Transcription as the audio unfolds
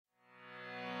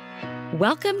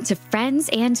Welcome to Friends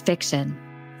and Fiction.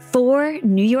 4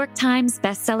 New York Times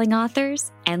bestselling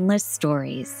authors, endless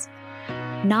stories.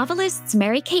 Novelists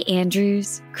Mary Kay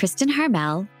Andrews, Kristen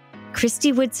Harmel,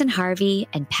 Christy Woodson Harvey,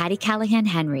 and Patty Callahan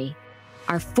Henry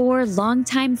are 4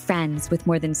 longtime friends with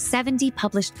more than 70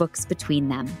 published books between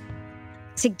them.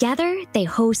 Together, they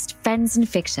host Friends and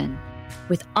Fiction,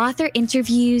 with author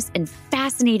interviews and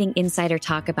fascinating insider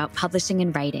talk about publishing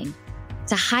and writing,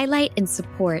 to highlight and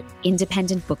support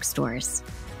independent bookstores.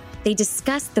 They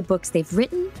discuss the books they've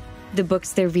written, the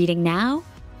books they're reading now,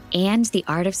 and the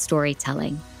art of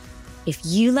storytelling. If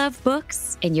you love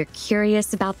books and you're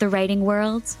curious about the writing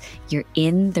world, you're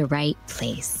in the right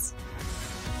place.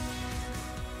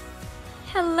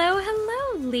 Hello,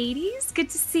 ladies. Good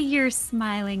to see your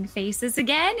smiling faces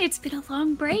again. It's been a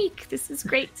long break. This is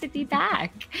great to be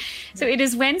back. So it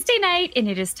is Wednesday night and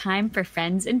it is time for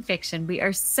Friends and Fiction. We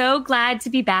are so glad to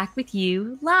be back with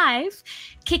you live,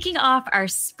 kicking off our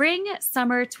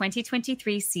spring-summer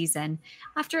 2023 season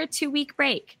after a 2-week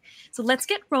break. So let's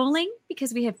get rolling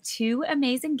because we have 2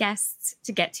 amazing guests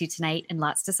to get to tonight and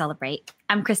lots to celebrate.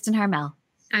 I'm Kristen Harmel.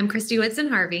 I'm Christy Woodson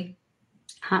Harvey.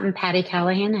 I'm Patty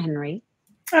Callahan Henry.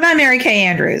 And I'm Mary Kay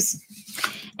Andrews.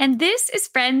 And this is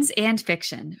Friends and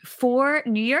Fiction, 4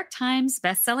 New York Times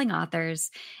bestselling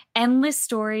authors, endless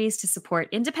stories to support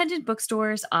independent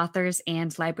bookstores, authors,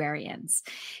 and librarians.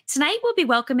 Tonight, we'll be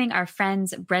welcoming our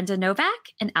friends Brenda Novak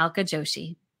and Alka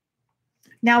Joshi.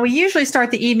 Now, we usually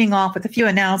start the evening off with a few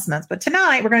announcements, but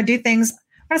tonight we're going to do things,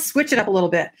 we're going to switch it up a little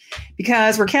bit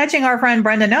because we're catching our friend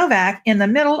Brenda Novak in the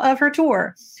middle of her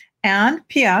tour. And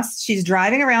P.S., she's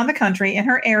driving around the country in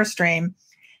her Airstream.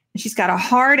 And she's got a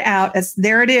hard out.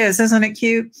 There it is. Isn't it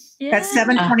cute? Yeah. At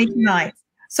 7:20 tonight.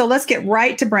 So let's get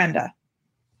right to Brenda.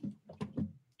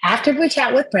 After we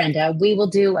chat with Brenda, we will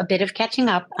do a bit of catching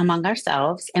up among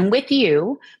ourselves and with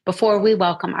you before we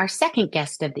welcome our second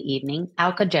guest of the evening,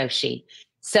 Alka Joshi.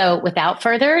 So without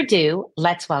further ado,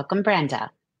 let's welcome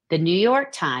Brenda, the New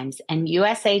York Times and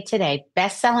USA Today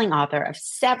bestselling author of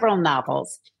several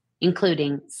novels,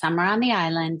 including Summer on the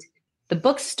Island, The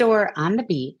Bookstore on the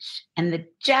Beach, and the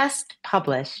just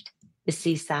published The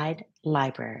Seaside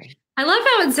Library. I love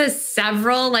how it says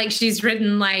several, like she's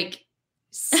written like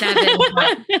 7.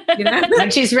 You know?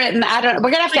 When she's written, I don't know.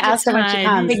 We're going to have to ask her when she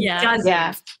comes.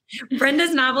 Yeah.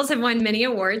 Brenda's novels have won many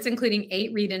awards, including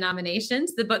 8 Rita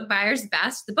nominations, the Book Buyer's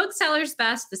Best, the Bookseller's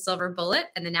Best, the Silver Bullet,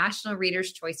 and the National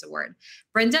Reader's Choice Award.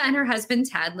 Brenda and her husband,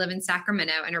 Ted, live in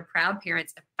Sacramento and are proud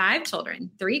parents of 5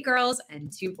 children, 3 girls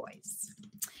and 2 boys.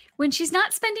 When she's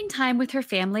not spending time with her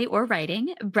family or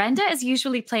writing, Brenda is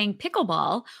usually playing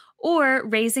pickleball or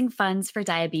raising funds for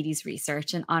diabetes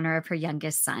research in honor of her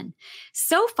youngest son.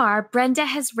 So far, Brenda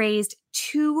has raised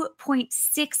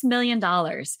 $2.6 million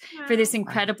for this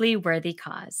incredibly worthy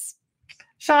cause.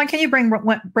 Sean, can you bring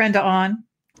Brenda on?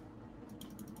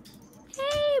 Hey,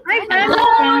 Hi, Brenda. Brenda.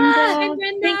 Hi,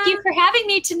 Brenda. Thank you for having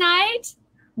me tonight.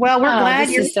 Well, we're glad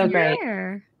this you're is so great.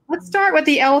 here. Let's start with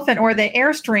the elephant or the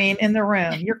Airstream in the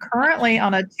room. You're currently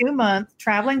on a 2-month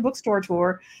traveling bookstore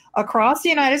tour across the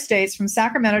United States from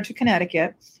Sacramento to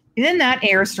Connecticut in that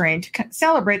Airstream to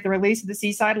celebrate the release of the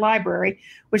Seaside Library,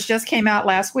 which just came out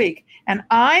last week. And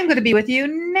I'm going to be with you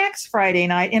next Friday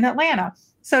night in Atlanta.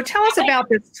 So tell us about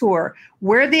this tour.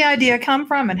 Where did the idea come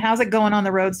from and how's it going on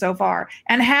the road so far?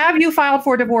 And have you filed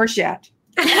for divorce yet?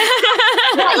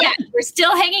 Well, yeah, we're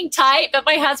still hanging tight, but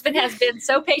my husband has been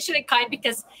so patient and kind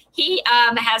because he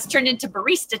has turned into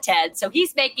barista Ted. So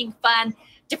he's making fun,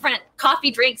 different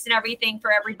coffee drinks and everything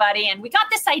for everybody. And we got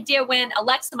this idea when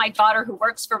Alexa, my daughter who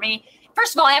works for me,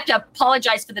 first of all, I have to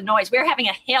apologize for the noise. We're having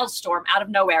a hailstorm out of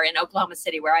nowhere in Oklahoma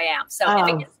City where I am. So if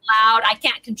it gets loud, I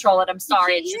can't control it. I'm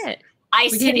sorry. It's just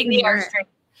ice hitting the Airstream.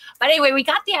 But anyway, we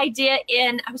got the idea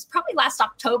it was probably last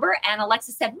October. And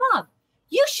Alexa said, Mom,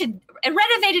 you should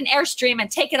renovate an Airstream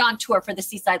and take it on tour for the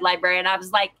Seaside Library. And I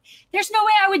was like, there's no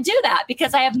way I would do that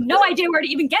because I have no idea where to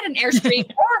even get an Airstream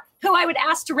or who I would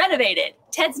ask to renovate it.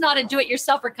 Ted's not a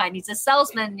do-it-yourselfer kind. He's a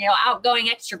salesman, outgoing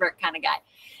extrovert kind of guy.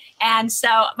 And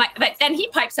so, but then he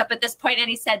pipes up at this point and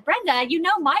he said, Brenda,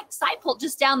 Mike Seipelt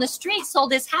just down the street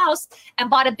sold his house and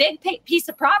bought a big piece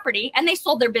of property and they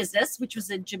sold their business, which was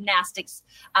a gymnastics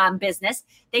business.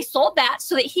 They sold that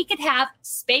so that he could have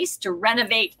space to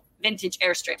renovate vintage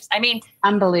Airstreams. I mean,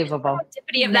 unbelievable. The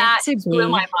serendipity of that blew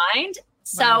my mind.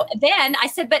 So then I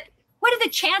said, but what are the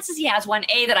chances he has one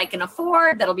A that I can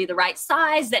afford, that'll be the right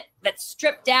size, that's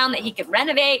stripped down, that he could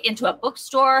renovate into a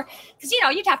bookstore? Because,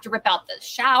 you'd have to rip out the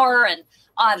shower and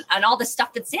all the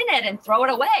stuff that's in it and throw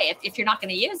it away if you're not going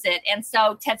to use it. And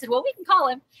so Ted said, well, we can call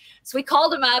him. So we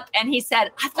called him up and he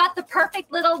said, I've got the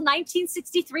perfect little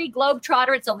 1963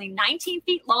 Globetrotter. It's only 19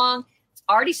 feet long,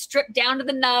 already stripped down to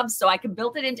the nubs, so I can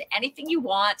build it into anything you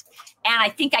want. And I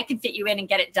think I can fit you in and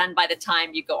get it done by the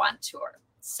time you go on tour.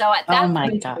 So at that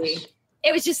point,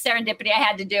 it was just serendipity. I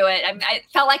had to do it. I mean, I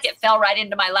felt like it fell right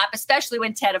into my lap, especially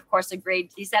when Ted, of course,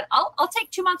 agreed. He said, I'll take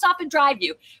 2 months off and drive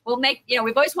you. We'll make,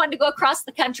 we've always wanted to go across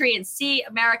the country and see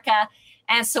America.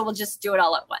 And so we'll just do it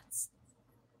all at once.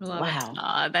 Wow.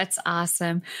 Oh, that's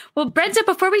awesome. Well, Brenda,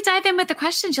 before we dive in with the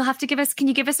questions, can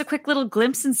you give us a quick little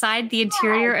glimpse inside the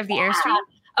interior of the Airstream?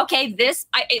 Okay.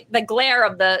 The glare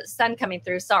of the sun coming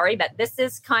through, sorry, but this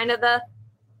is kind of the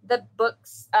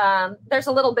books. There's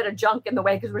a little bit of junk in the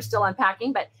way because we're still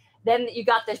unpacking, but then you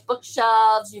got the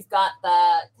bookshelves. You've got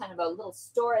the kind of a little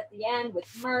store at the end with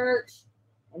merch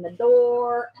and the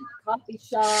door and the coffee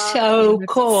shop. So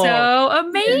cool. So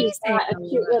amazing. A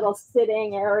cute little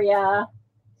sitting area.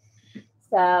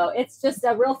 So it's just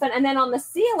a real fun. And then on the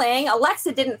ceiling,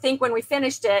 Alexa didn't think when we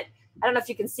finished it, I don't know if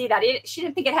you can see that. She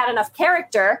didn't think it had enough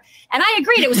character. And I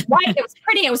agreed. It was white. It was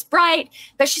pretty. It was bright.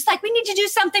 But she's like, we need to do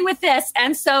something with this.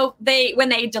 And so when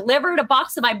they delivered a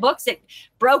box of my books, it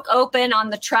broke open on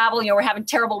the travel. We're having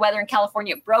terrible weather in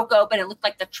California. It broke open. It looked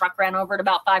like the truck ran over it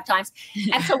about 5 times.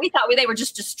 And so we thought they were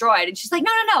just destroyed. And she's like,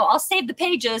 no. I'll save the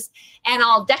pages and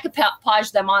I'll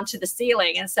decoupage them onto the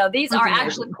ceiling. And so these are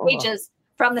actually pages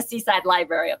from the Seaside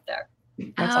Library up there.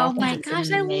 That's awesome. My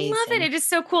gosh, I love it. It is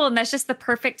so cool. And that's just the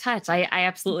perfect touch. I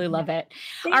absolutely love it.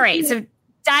 All right. So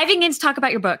diving in to talk about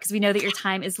your book, because we know that your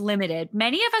time is limited.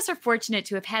 Many of us are fortunate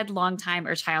to have had longtime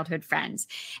or childhood friends.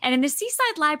 And in the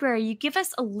Seaside Library, you give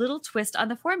us a little twist on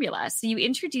the formula. So you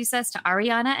introduce us to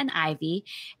Ariana and Ivy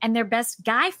and their best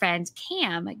guy friend,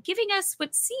 Cam, giving us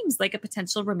what seems like a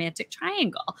potential romantic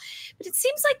triangle. But it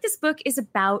seems like this book is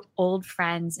about old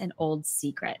friends and old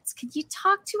secrets. Could you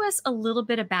talk to us a little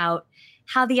bit about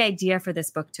how the idea for this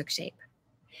book took shape?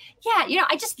 Yeah,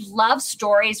 I just love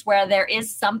stories where there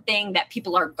is something that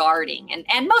people are guarding.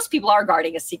 And most people are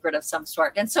guarding a secret of some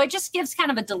sort. And so it just gives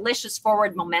kind of a delicious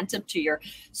forward momentum to your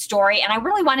story. And I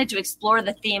really wanted to explore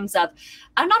the themes of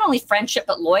not only friendship,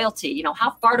 but loyalty.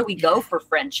 How far do we go for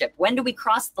friendship? When do we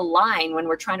cross the line when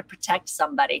we're trying to protect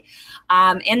somebody?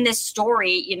 In this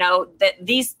story, that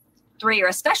these 3 are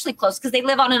especially close because they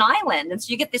live on an island. And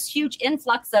so you get this huge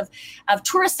influx of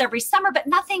tourists every summer, but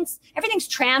everything's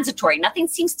transitory. Nothing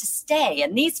seems to stay.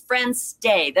 And these friends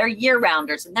stay. They're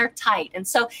year-rounders and they're tight. And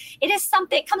so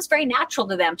it comes very natural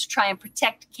to them to try and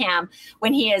protect Cam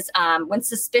when when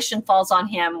suspicion falls on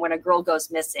him when a girl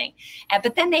goes missing.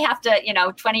 But then they have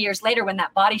to, 20 years later when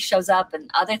that body shows up and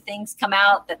other things come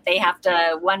out that they have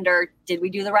to wonder, did we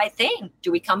do the right thing?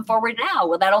 Do we come forward now?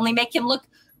 Will that only make him look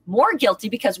more guilty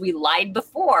because we lied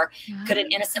before? Could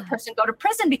an innocent person go to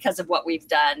prison because of what we've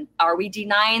done? Are we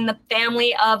denying the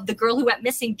family of the girl who went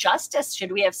missing justice?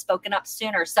 Should we have spoken up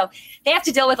sooner? So they have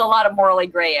to deal with a lot of morally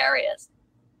gray areas.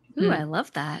 Ooh, I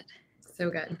love that.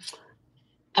 So good.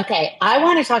 Okay, I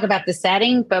want to talk about the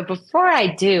setting, but before I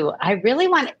do, I really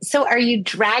so are you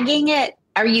dragging it?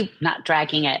 Are you not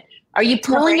dragging it? Are you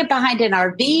pulling it behind an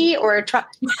RV or a truck?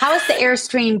 How is the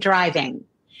Airstream driving?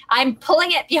 I'm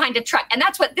pulling it behind a truck. And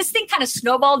that's what this thing kind of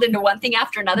snowballed into one thing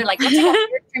after another. Like, let's go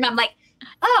Airstream. I'm like,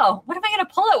 oh, what am I going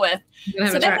to pull it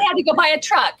with? So then we had to go buy a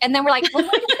truck. And then we're like, well,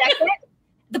 wait a second.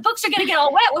 The books are going to get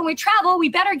all wet when we travel. We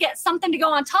better get something to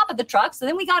go on top of the truck. So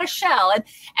then we got a shell. And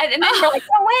then we're like,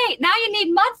 oh, wait, now you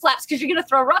need mud flaps because you're going to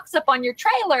throw rocks up on your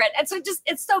trailer. And so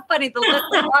it's so funny, the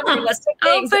laundry list of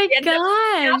things oh, my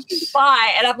gosh. To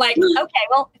buy. And I'm like, okay,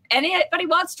 well, if anybody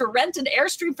wants to rent an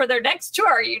Airstream for their next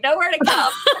tour, you know where to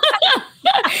come.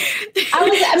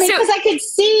 Because I could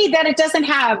see that it doesn't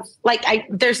have,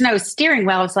 there's no steering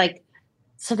wheel. It's like,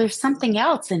 so there's something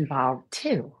else involved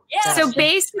too. Yeah. So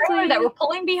basically that we're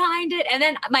pulling behind it. And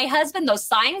then my husband, those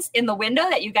signs in the window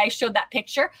that you guys showed that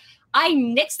picture, I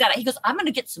nixed that. He goes, I'm going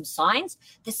to get some signs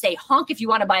that say honk if you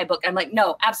want to buy a book. I'm like,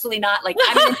 no, absolutely not.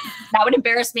 That would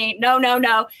embarrass me. No.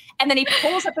 And then he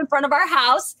pulls up in front of our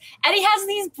house and he has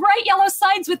these bright yellow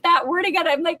signs with that wording on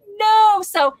it. I'm like, no.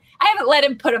 So I haven't let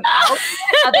him put them out.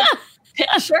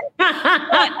 Picture.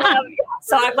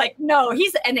 So I'm like, no,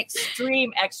 he's an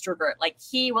extreme extrovert. Like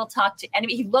he will talk to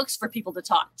anybody. He looks for people to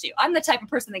talk to. I'm the type of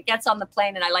person that gets on the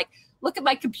plane and I look at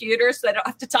my computer so I don't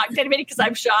have to talk to anybody because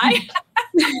I'm shy.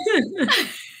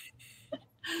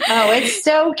 Oh, it's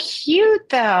so cute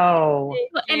though.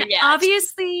 And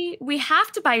obviously we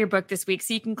have to buy your book this week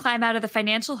so you can climb out of the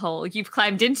financial hole you've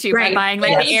climbed into by buying the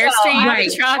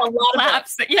Airstream truck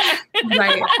flaps. Yeah.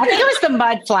 Right. I think it was the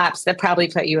mud flaps that probably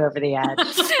put you over the edge.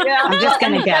 Yeah. I'm just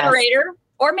going to guess. Generator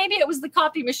Or maybe it was the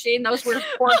coffee machine. Those were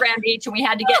 $4,000 each, and we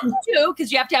had to get 2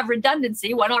 because you have to have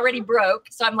redundancy. One already broke.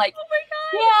 So I'm like,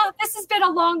 yeah, this has been a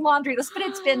long laundry list, but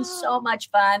it's been so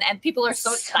much fun. And people are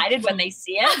so excited when they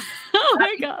see it. Oh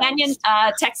my God. Canyon,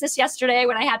 Texas yesterday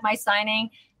when I had my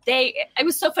signing, it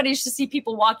was so funny just to see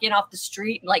people walking off the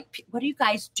street and like, what are you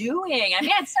guys doing? I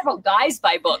mean, I had several guys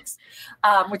buy books,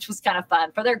 which was kind of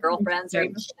fun for their girlfriends or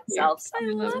even for themselves. I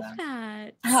love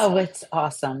that. Oh, it's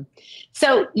awesome.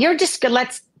 So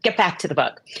let's get back to the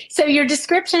book. So your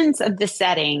descriptions of the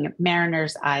setting,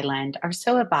 Mariners Island, are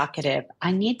so evocative.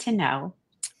 I need to know,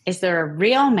 is there a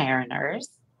real Mariners?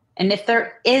 And if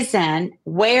there isn't,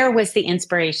 where was the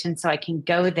inspiration so I can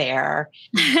go there?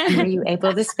 And were you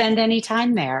able to spend any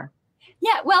time there?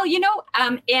 Yeah, well,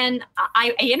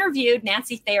 I interviewed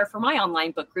Nancy Thayer for my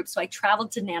online book group, so I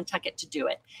traveled to Nantucket to do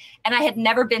it. And I had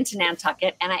never been to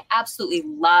Nantucket, and I absolutely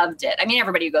loved it. I mean,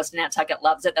 everybody who goes to Nantucket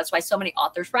loves it. That's why so many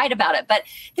authors write about it. But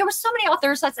there were so many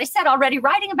authors, as I said already,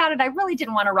 writing about it. I really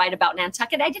didn't want to write about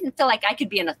Nantucket. I didn't feel like I could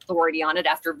be an authority on it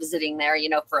after visiting there,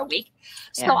 for a week.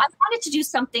 So I wanted to do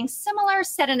something similar,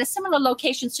 set in a similar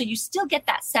location, so you still get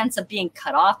that sense of being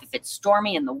cut off if it's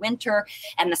stormy in the winter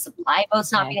and the supply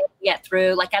boat's not being able to get through.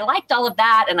 Like, I liked all of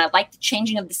that, and I liked the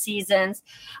changing of the seasons,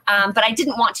 but I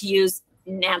didn't want to use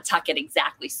Nantucket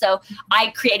exactly. So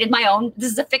I created my own.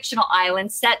 This is a fictional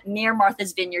island set near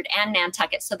Martha's Vineyard and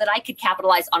Nantucket so that I could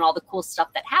capitalize on all the cool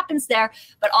stuff that happens there,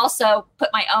 but also put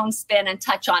my own spin and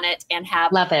touch on it and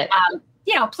have, love it.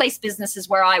 Place businesses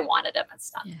where I wanted them and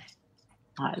stuff. Yeah.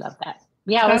 Oh, I love that.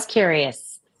 Yeah, I was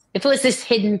curious. If it was this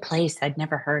hidden place I'd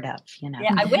never heard of, Yeah,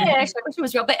 I wish it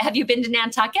was real. But have you been to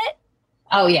Nantucket?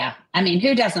 Oh, yeah. I mean,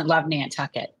 who doesn't love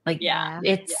Nantucket? Like,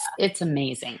 it's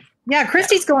amazing. Yeah,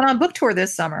 Christy's going on book tour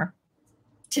this summer.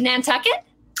 To Nantucket?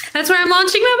 That's where I'm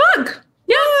launching my book.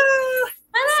 Yeah.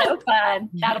 So fun.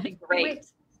 That'll be great.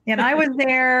 And I was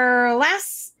there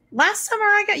last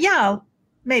summer.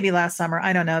 Maybe last summer.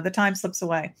 I don't know. The time slips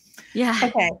away. Yeah.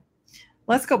 Okay.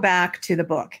 Let's go back to the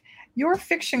book. Your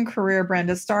fiction career,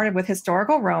 Brenda, started with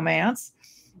historical romance,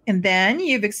 and then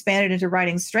you've expanded into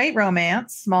writing straight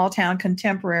romance, small town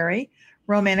contemporary,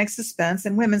 romantic suspense,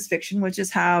 and women's fiction, which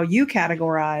is how you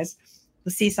categorize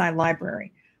the Seaside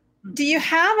Library. Do you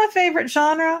have a favorite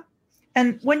genre?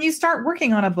 And when you start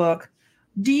working on a book,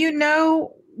 do you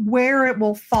know where it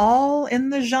will fall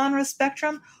in the genre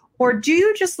spectrum? Or do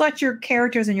you just let your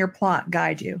characters and your plot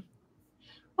guide you?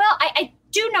 Well, I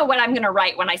do know what I'm going to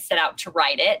write when I set out to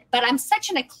write it, but I'm such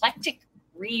an eclectic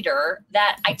reader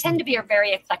that I tend to be a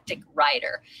very eclectic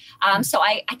writer. So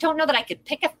I don't know that I could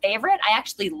pick a favorite. I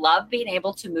actually love being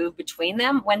able to move between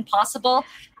them when possible.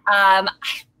 I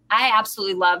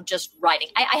absolutely love just writing.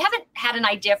 I haven't had an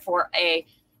idea for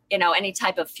any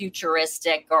type of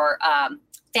futuristic or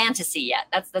fantasy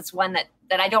yet. That's one that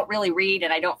I don't really read,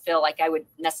 and I don't feel like I would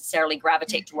necessarily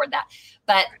gravitate toward that.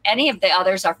 But any of the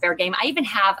others are fair game. I even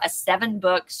have a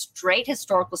 7-book straight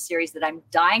historical series that I'm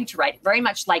dying to write, very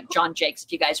much like John Jakes,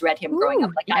 if you guys read him growing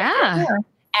up like I did.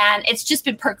 And it's just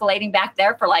been percolating back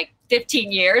there for like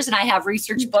 15 years. And I have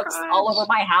research books all over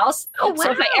my house. Oh, wow.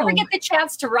 So if I ever get the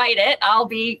chance to write it, I'll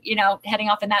be, heading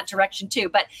off in that direction too.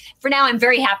 But for now, I'm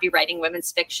very happy writing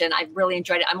women's fiction. I've really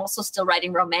enjoyed it. I'm also still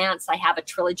writing romance. I have a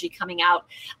trilogy coming out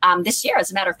this year.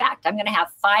 As a matter of fact, I'm going to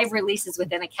have 5 releases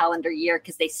within a calendar year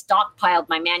because they stockpiled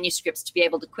my manuscripts to be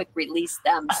able to quick release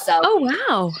them. So,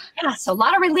 wow. Yeah, so a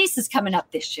lot of releases coming up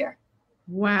this year.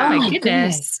 Wow. Oh my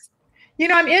goodness.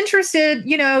 I'm interested,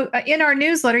 in our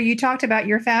newsletter, you talked about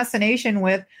your fascination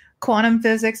with quantum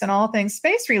physics and all things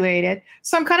space related.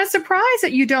 So I'm kind of surprised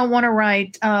that you don't want to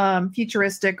write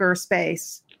futuristic or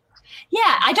space.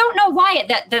 Yeah, I don't know why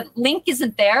the link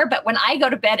isn't there, but when I go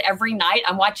to bed every night,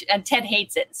 I'm watching, and Ted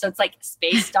hates it. So it's like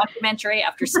space documentary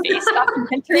after space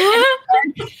documentary,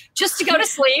 just to go to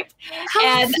sleep.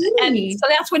 And so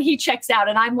that's when he checks out.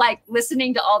 And I'm like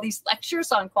listening to all these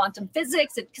lectures on quantum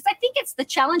physics, because I think it's the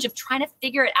challenge of trying to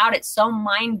figure it out. It's so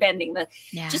mind bending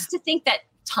just to think that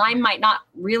time might not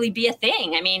really be a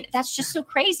thing. I mean, that's just so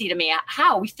crazy to me,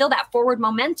 how we feel that forward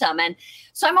momentum. And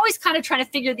so I'm always kind of trying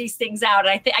to figure these things out.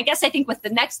 And I guess with the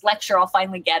next lecture, I'll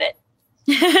finally get it.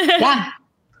 Yeah.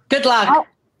 Good luck.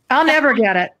 I'll never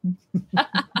get it.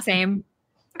 Same.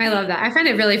 I love that. I find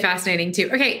it really fascinating too.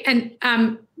 Okay.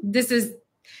 And this is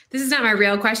not my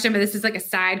real question, but this is like a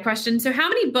side question. So how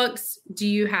many books do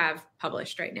you have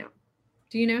published right now?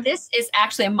 Do you know? This is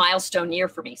actually a milestone year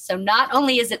for me. So not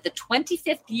only is it the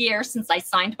 25th year since I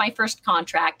signed my first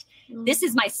contract, this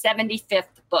is my 75th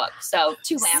book. So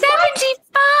 2 landmarks.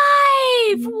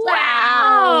 75!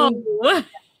 Wow.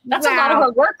 That's a lot of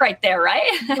hard work right there, right?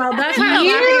 Well, that's what I'm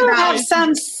You laughing about. have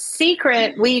some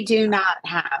secret we do not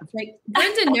have. Like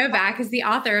Brenda Novak is the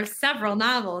author of several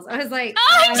novels. I was like,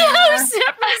 I know,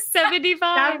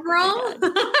 75.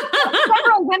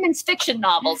 Several women's fiction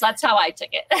novels. That's how I took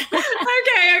it.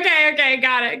 Okay.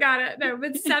 Got it. No,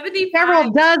 but 75.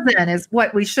 Several dozen is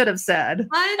what we should have said.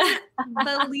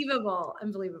 Unbelievable.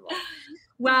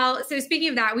 Well, so speaking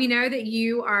of that, we know that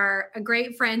you are a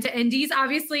great friend to indies,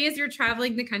 obviously, as you're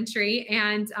traveling the country,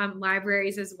 and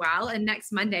libraries as well. And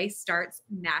next Monday starts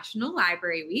National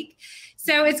Library Week.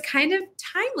 So it's kind of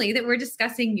timely that we're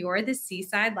discussing You're the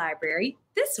Seaside Library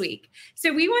this week.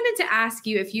 So we wanted to ask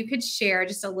you if you could share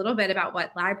just a little bit about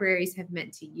what libraries have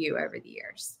meant to you over the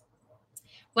years.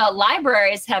 Well,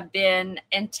 libraries have been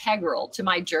integral to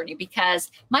my journey because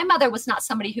my mother was not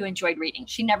somebody who enjoyed reading.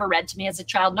 She never read to me as a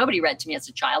child. Nobody read to me as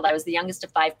a child. I was the youngest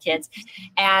of 5 kids.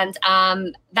 And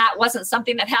that wasn't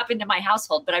something that happened in my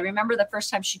household. But I remember the first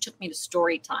time she took me to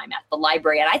story time at the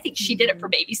library. And I think she did it for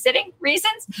babysitting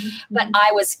reasons. But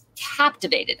I was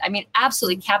captivated. I mean,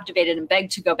 absolutely captivated and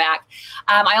begged to go back.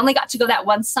 I only got to go that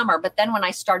one summer. But then when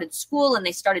I started school and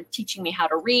they started teaching me how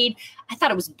to read, I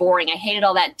thought it was boring. I hated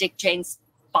all that Dick Jane's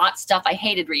bought stuff. I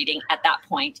hated reading at that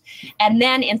point. And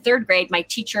then in 3rd grade, my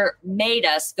teacher made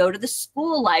us go to the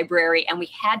school library and we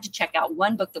had to check out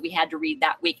one book that we had to read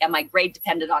that week. And my grade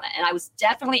depended on it. And I was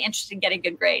definitely interested in getting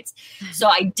good grades. So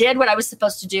I did what I was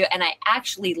supposed to do. And I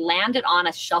actually landed on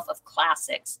a shelf of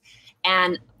classics.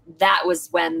 And that was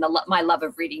when my love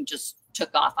of reading just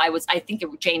took off. I think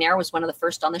Jane Eyre was one of the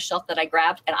first on the shelf that I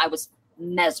grabbed. And I was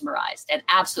mesmerized and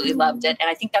absolutely loved it. And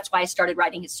I think that's why I started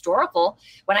writing historical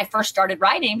when I first started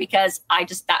writing, because I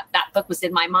just, that book was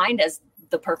in my mind as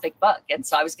the perfect book. And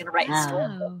so I was going to write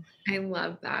historical. I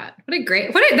love that.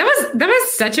 That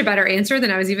was such a better answer than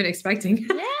I was even expecting.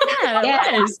 Yeah.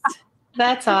 Yes.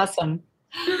 That's awesome.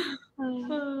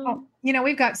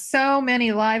 We've got so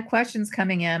many live questions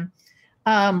coming in.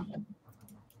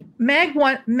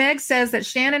 Meg says that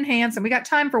Shannon Hansen, we got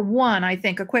time for one, I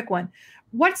think, a quick one.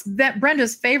 What's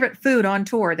Brenda's favorite food on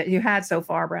tour that you had so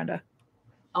far, Brenda?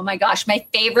 Oh my gosh, my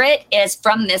favorite is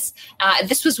from this.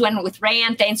 This was with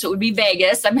Rayanne Thane, so it would be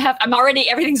Vegas. I'm already,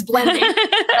 everything's blending.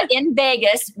 But in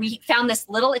Vegas, we found this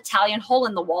little Italian hole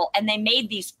in the wall, and they made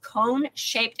these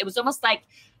cone-shaped. It was almost like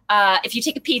if you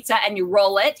take a pizza and you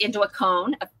roll it into a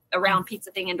cone, a round pizza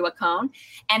thing into a cone,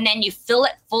 and then you fill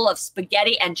it full of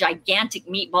spaghetti and gigantic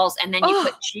meatballs, and then you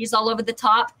put cheese all over the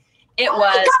top. It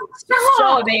was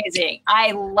so amazing.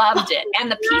 I loved it. And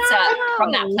the pizza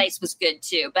from that place was good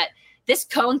too. But this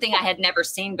cone thing I had never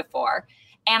seen before.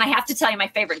 And I have to tell you my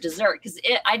favorite dessert, because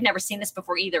I'd never seen this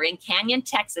before either. In Canyon,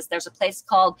 Texas, there's a place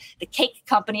called the Cake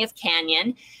Company of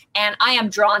Canyon. And I am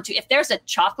drawn to, if there's a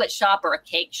chocolate shop or a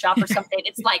cake shop or something,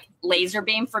 it's like laser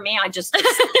beam for me.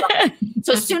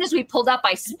 So as soon as we pulled up,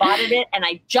 I spotted it and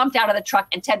I jumped out of the truck,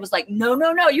 and Ted was like, no,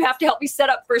 you have to help me set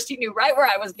up first. He knew right where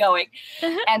I was going.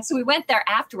 And so we went there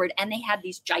afterward, and they had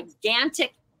these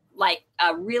gigantic, like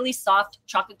really soft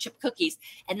chocolate chip cookies.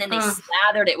 And then they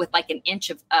slathered it with like an inch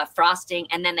of frosting.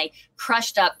 And then they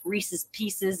crushed up Reese's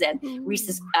Pieces and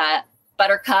Reese's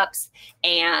Buttercups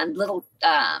and little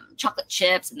chocolate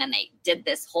chips. And then they did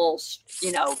this whole,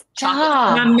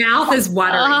 chocolate. My mouth is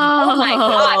watering. Oh my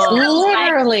gosh.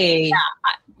 Literally.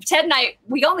 Ted and I,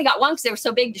 we only got one because they were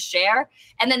so big to share.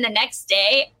 And then the next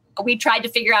day, we tried to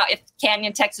figure out if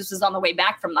Canyon, Texas was on the way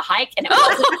back from the hike, and it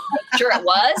wasn't. Sure it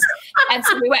was. And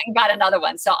so we went and got another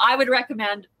one. So I would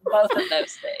recommend both of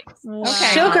those things. Okay.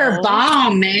 Sugar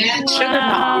bomb, man. Sugar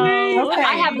bomb. Okay.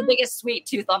 I have the biggest sweet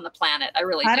tooth on the planet. I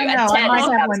really do. I don't know. I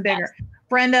might have one bigger.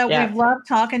 Brenda, we've loved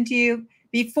talking to you.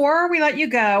 Before we let you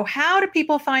go, how do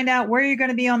people find out where you're going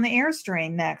to be on the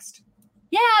Airstream next?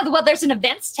 Yeah, well, there's an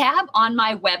events tab on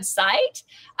my website.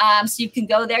 So you can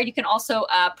go there. You can also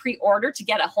pre-order to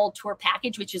get a whole tour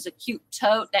package, which is a cute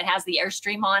tote that has the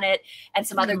Airstream on it and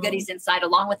some other goodies inside,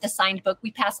 along with the signed book.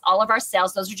 We pass all of our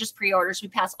sales. Those are just pre-orders. We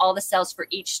pass all the sales for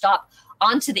each stop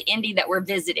onto the indie that we're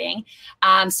visiting.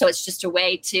 So it's just a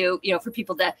way to, for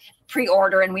people to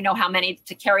pre-order, and we know how many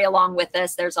to carry along with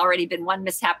us. There's already been one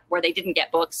mishap where they didn't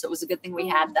get books, so it was a good thing we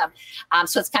had them.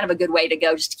 So it's kind of a good way to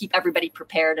go, just to keep everybody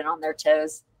prepared and on their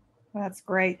toes. That's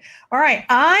great. All right.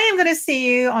 I am going to see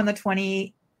you on the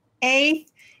 28th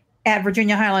at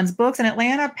Virginia Highlands Books in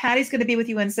Atlanta. Patty's going to be with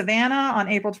you in Savannah on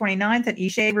April 29th at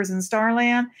eShavers in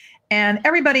Starland. And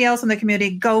everybody else in the community,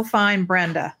 go find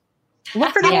Brenda.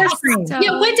 Look for the Airstream.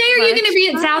 Yeah, what day are you going to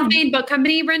be at South Main Book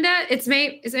Company, Brenda? Is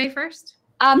May 1st?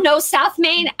 No, South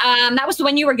Main. That was the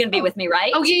one you were going to be with me,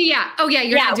 right? Oh yeah.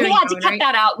 You're not doing we had to phone, cut right?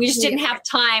 that out. We just didn't have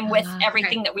time with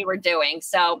everything that we were doing.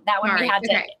 So that one we had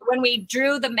to. When we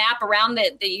drew the map around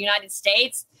the United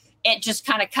States, it just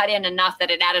kind of cut in enough that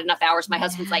it added enough hours. My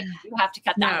husband's like, you have to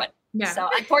cut that one. No. So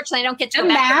unfortunately, I don't get to The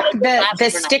go back map, the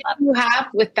stick you have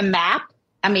with the map.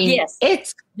 I mean,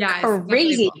 it's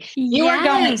crazy. You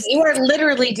are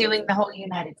literally doing the whole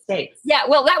United States. Yeah.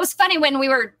 Well, that was funny when we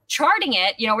were charting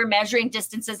it, we're measuring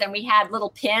distances and we had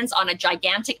little pins on a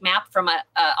gigantic map from a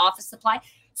office supply.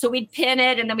 So we'd pin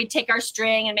it and then we'd take our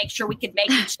string and make sure we could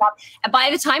make each stop. And by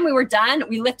the time we were done,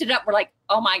 we lifted it up. We're like,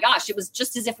 oh my gosh, it was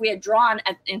just as if we had drawn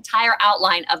an entire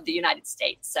outline of the United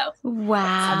States. So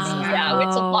wow. Yeah,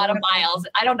 it's a lot of miles.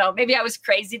 I don't know. Maybe I was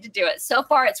crazy to do it. So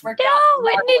far, it's worked out.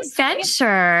 What an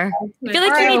adventure. I feel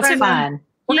like you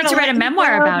need to write a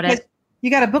memoir about it.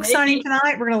 You got a book signing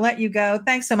tonight. We're going to let you go.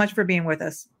 Thanks so much for being with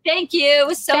us. Thank you. It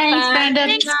was so fun. Brenda.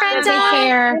 Thanks, Brenda. Take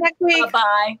care.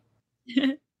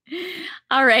 Bye-bye.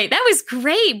 All right. That was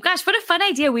great. Gosh, what a fun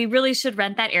idea. We really should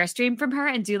rent that Airstream from her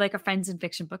and do like a Friends in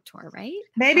Fiction book tour, right?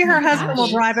 Maybe her husband will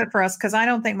drive it for us because I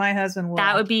don't think my husband will.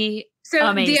 That would be so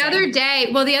amazing. The other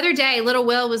day, little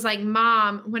Will was like,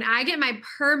 Mom, when I get my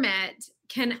permit,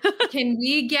 can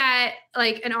we get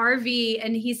like an RV?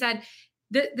 And he said,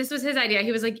 this was his idea.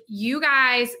 He was like, you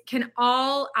guys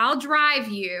I'll drive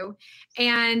you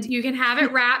and you can have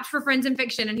it wrapped for Friends in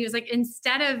Fiction. And he was like,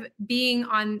 instead of being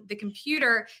on the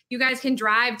computer, you guys can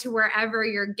drive to wherever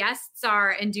your guests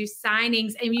are and do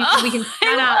signings. And we can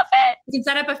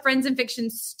set up a Friends in Fiction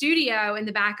studio in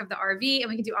the back of the RV and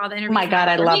we can do all the interviews. Oh my God,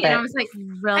 I love it. And I was like,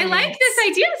 I like this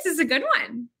idea. This is a good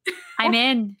one. I'm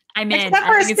in. Except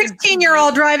for a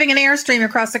 16-year-old driving an Airstream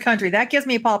across the country. That gives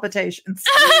me palpitations.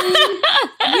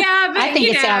 Yeah, but I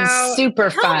think it sounds super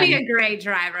fun. He'll be a great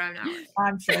driver.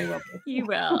 I'm sure he will be. You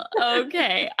will.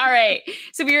 Okay. All right.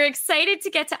 So we are excited to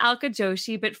get to Alka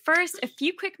Joshi, but first, a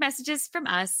few quick messages from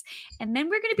us, and then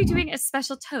we're going to be doing a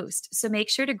special toast. So make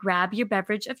sure to grab your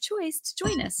beverage of choice to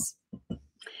join us.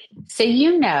 So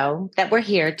you know that we're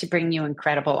here to bring you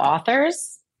incredible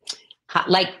authors,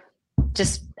 like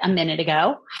just a minute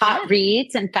ago, hot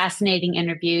reads and fascinating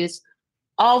interviews,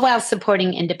 all while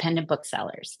supporting independent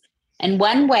booksellers. And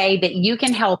one way that you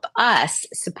can help us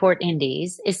support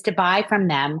indies is to buy from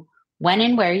them when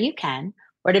and where you can,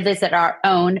 or to visit our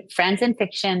own Friends in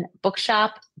Fiction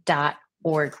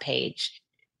bookshop.org page.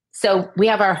 So we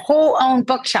have our whole own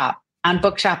bookshop on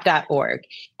bookshop.org.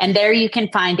 And there you can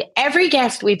find every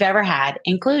guest we've ever had,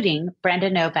 including Brenda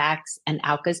Novak's and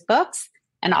Alka's books,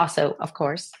 and also, of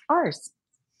course, ours.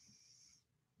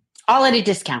 All at a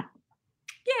discount.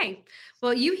 Yay.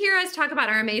 Well, you hear us talk about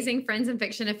our amazing Friends in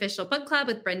Fiction official book club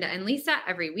with Brenda and Lisa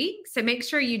every week. So make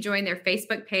sure you join their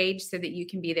Facebook page so that you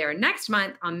can be there next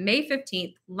month on May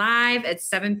 15th, live at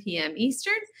 7 p.m.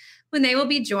 Eastern, when they will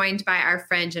be joined by our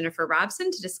friend Jennifer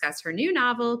Robson to discuss her new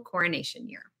novel, Coronation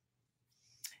Year.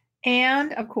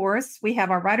 And of course, we have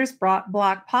our Writer's Block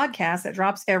podcast that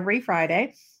drops every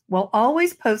Friday. We'll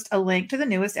always post a link to the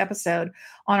newest episode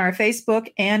on our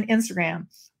Facebook and Instagram,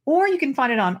 or you can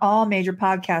find it on all major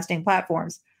podcasting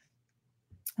platforms.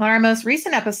 On our most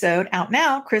recent episode, out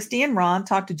now, Christy and Ron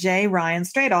talked to J. Ryan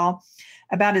Stradall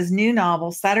about his new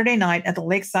novel, Saturday Night at the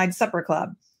Lakeside Supper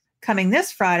Club. Coming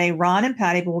this Friday, Ron and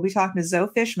Patty will be talking to Zoe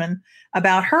Fishman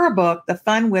about her book, The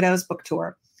Fun Widows Book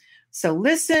Tour. So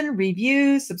listen,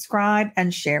 review, subscribe,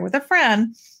 and share with a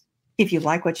friend if you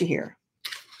like what you hear.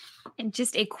 And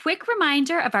just a quick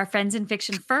reminder of our Friends in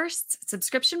Fiction Firsts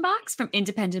subscription box from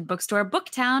independent bookstore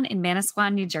Booktown in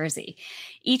Manasquan, New Jersey.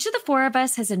 Each of the four of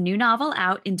us has a new novel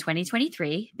out in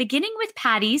 2023, beginning with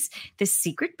Patty's The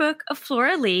Secret Book of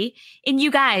Flora Lee in,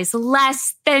 you guys,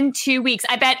 less than 2 weeks.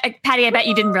 I bet, Patty,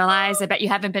 you didn't realize. I bet you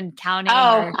haven't been counting.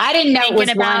 Oh, I didn't know it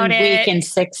was 1 week and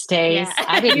 6 days. Yeah.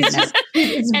 I didn't know.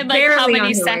 And like how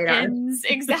many seconds.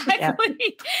 Exactly. Yeah.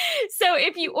 So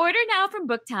if you order now from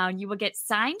Booktown, you will get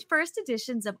signed first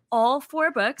editions of all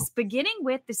 4 books, beginning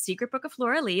with The Secret Book of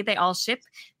Flora Lee. They all ship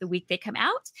the week they come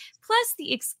out, plus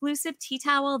the exclusive tea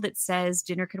towel that says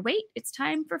dinner could wait. It's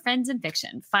time for Friends in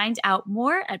Fiction. Find out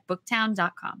more at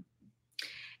booktown.com.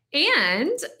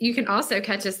 And you can also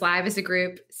catch us live as a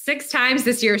group 6 times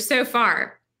this year so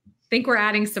far. I think we're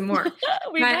adding some more.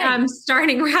 We're having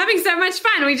so much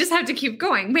fun. We just have to keep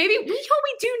going. Maybe we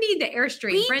do need the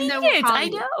Airstream. Brenda will call I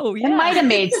know. Yeah. It might have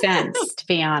made sense, to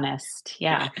be honest.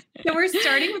 Yeah. So we're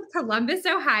starting with Columbus,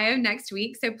 Ohio next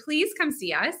week. So please come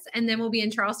see us. And then we'll be in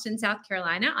Charleston, South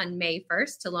Carolina on May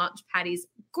 1st to launch Patty's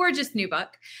gorgeous new book.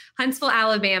 Huntsville,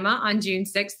 Alabama on June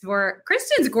 6th for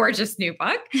Kristen's gorgeous new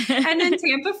book. And then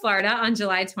Tampa, Florida on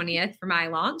July 20th for my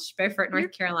launch. Beaufort,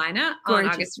 North Carolina on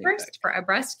August 1st for a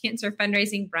breast cancer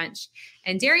fundraising brunch.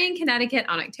 And Darien, Connecticut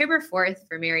on October 4th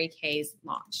for Mary Kay's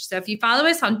launch. So if you follow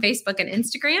us on Facebook and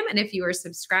Instagram, and if you are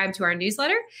subscribed to our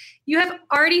newsletter, you have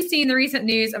already seen the recent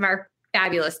news of our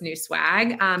fabulous new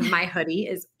swag. My hoodie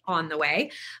is on the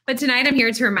way. But tonight I'm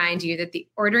here to remind you that the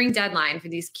ordering deadline for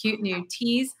these cute new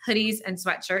tees, hoodies, and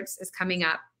sweatshirts is coming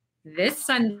up this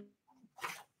Sunday.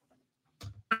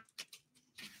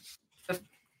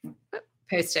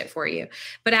 Post it for you.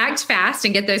 But act fast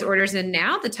and get those orders in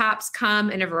now. The tops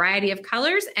come in a variety of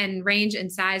colors and range in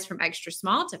size from extra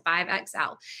small to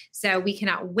 5XL. So we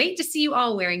cannot wait to see you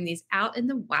all wearing these out in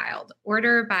the wild.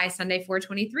 Order by Sunday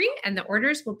 4/23 and the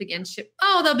orders will begin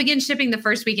they'll begin shipping the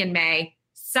first week in May.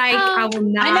 Psych. I will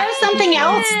not. I know something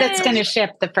else that's going to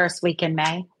ship the first week in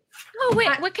May. Oh,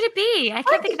 wait, what could it be? I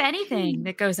can't think of anything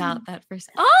that goes out that first.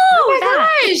 Oh my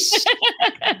gosh.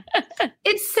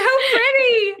 It's so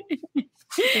pretty.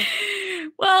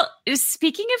 Well,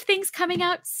 speaking of things coming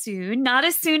out soon, not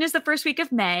as soon as the first week of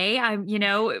May,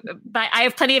 but I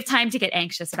have plenty of time to get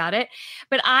anxious about it.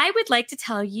 But I would like to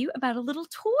tell you about a little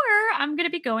tour I'm going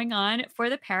to be going on for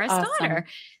the Paris Daughter.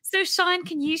 So Sean,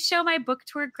 can you show my book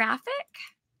tour graphic?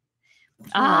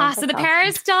 So the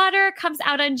Paris Daughter comes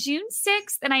out on June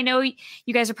 6th. And I know you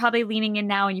guys are probably leaning in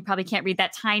now and you probably can't read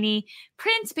that tiny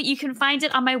print, but you can find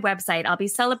it on my website. I'll be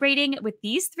celebrating with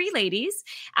these three ladies,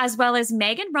 as well as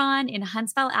Meg and Ron in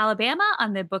Huntsville, Alabama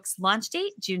on the book's launch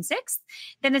date, June 6th.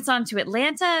 Then it's on to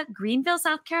Atlanta, Greenville,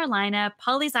 South Carolina,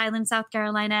 Pawleys Island, South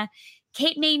Carolina,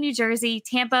 Cape May, New Jersey,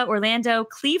 Tampa, Orlando,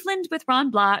 Cleveland with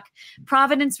Ron Block,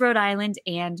 Providence, Rhode Island,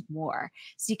 and more.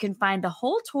 So you can find the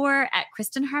whole tour at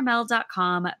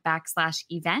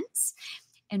kristenharmel.com/events.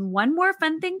 And one more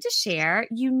fun thing to share,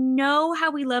 you know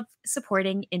how we love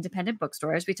supporting independent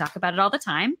bookstores. We talk about it all the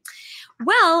time.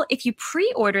 Well, if you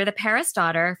pre-order The Paris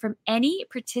Daughter from any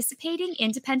participating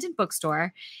independent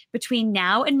bookstore between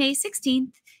now and May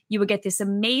 16th, you will get this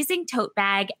amazing tote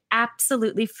bag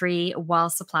absolutely free while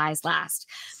supplies last.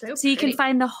 So you can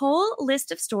find the whole list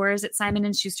of stores at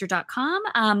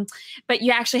simonandschuster.com, but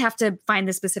you actually have to find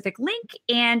the specific link,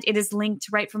 and it is linked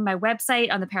right from my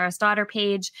website on the Paris Daughter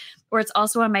page, or it's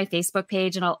also on my Facebook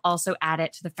page, and I'll also add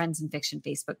it to the Friends in Fiction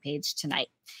Facebook page tonight.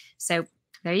 So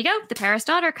there you go. The Paris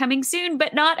Daughter coming soon,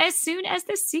 but not as soon as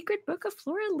The Secret Book of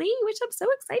Flora Lee, which I'm so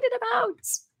excited about.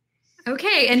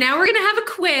 Okay, and now we're going to have a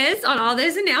quiz on all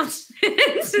those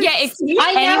announcements. Yeah,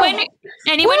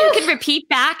 anyone who can repeat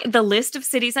back the list of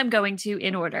cities I'm going to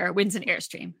in order wins an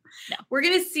Airstream. No. We're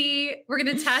going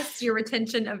to test your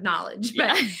retention of knowledge.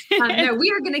 But no,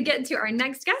 we are going to get to our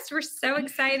next guest. We're so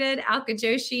excited, Alka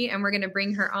Joshi, and we're going to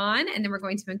bring her on, and then we're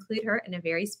going to include her in a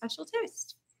very special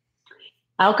toast.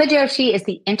 Alka Joshi is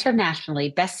the internationally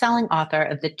best-selling author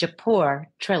of the Jaipur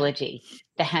trilogy,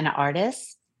 The Henna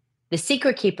Artist, The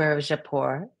Secret Keeper of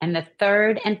Jaipur, and the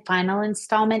third and final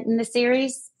installment in the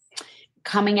series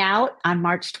came out on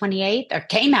March 28th,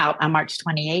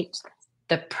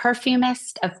 The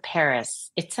Perfumist of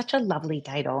Paris. It's such a lovely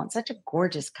title and such a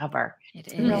gorgeous cover.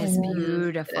 It is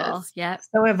beautiful. Yep.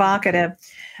 So evocative.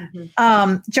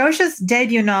 Joshi's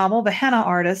debut novel, The Henna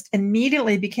Artist,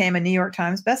 immediately became a New York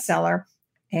Times bestseller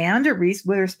and a Reese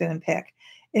Witherspoon pick.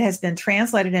 It has been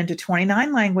translated into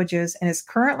 29 languages and is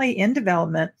currently in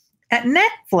development at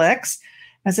Netflix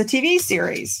as a TV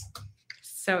series.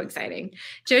 So exciting.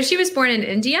 Joshi was born in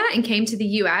India and came to the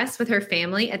U.S. with her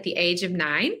family at the age of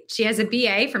 9. She has a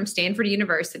BA from Stanford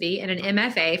University and an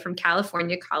MFA from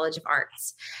California College of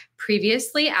Arts.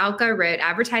 Previously, Alka wrote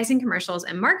advertising commercials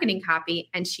and marketing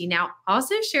copy, and she now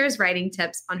also shares writing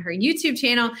tips on her YouTube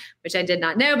channel, which I did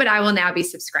not know, but I will now be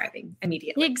subscribing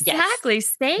immediately. Exactly.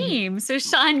 Yes. Same. So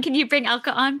Sean, can you bring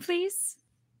Alka on, please?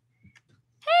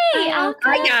 Hey, Alka.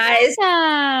 Hi, guys.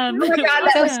 Oh my God,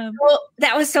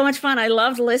 that was so much fun. I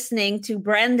loved listening to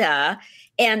Brenda.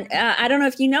 And I don't know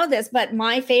if you know this, but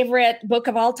my favorite book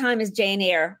of all time is Jane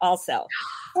Eyre also.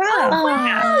 Oh,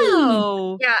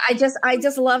 wow. Yeah, I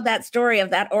just love that story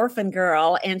of that orphan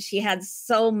girl. And she had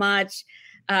so much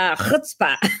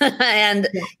chutzpah. And,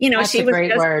 That's she a was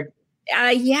great word.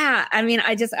 Yeah, I mean,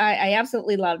 I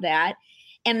absolutely love that.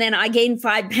 And then I gained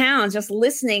 5 pounds just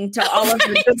listening to all of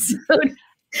the good food.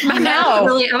 I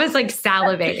know. I was like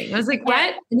salivating. I was like, what?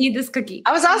 I need this cookie.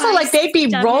 I was also like, they'd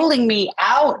be rolling me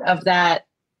out of that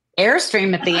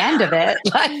Airstream at the end of it.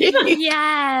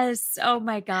 Yes. Oh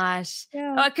my gosh.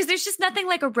 Because there's just nothing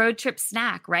like a road trip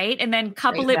snack, right? And then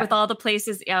couple it with all the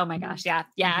places. Oh my gosh. Yeah.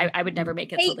 Yeah. I would never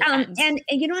make it. And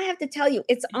I have to tell you,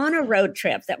 it's on a road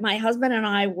trip that my husband and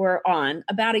I were on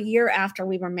about a year after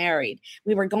we were married.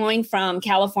 We were going from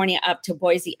California up to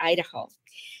Boise, Idaho.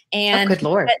 And good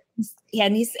Lord.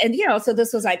 So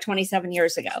this was like 27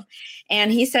 years ago.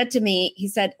 And he said to me,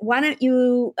 why don't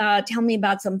you tell me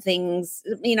about some things,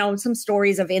 some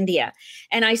stories of India.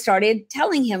 And I started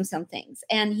telling him some things.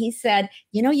 And he said,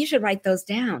 you should write those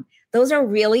down. those are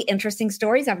really interesting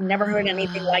stories. I've never heard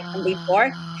anything like them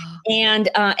before. And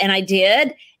I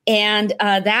did. And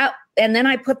then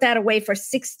I put that away for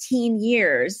 16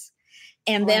 years.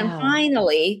 And then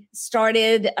finally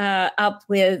started up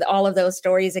with all of those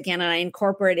stories again, and I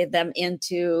incorporated them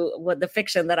into the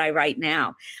fiction that I write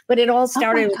now. But it all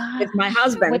started with my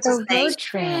husband. With a road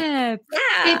trip.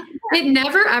 Yeah. It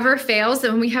never, ever fails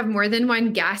that when we have more than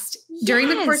one guest during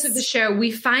the course of the show,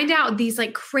 we find out these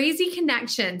like crazy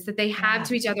connections that they have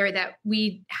to each other that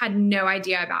we had no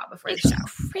idea about before the show.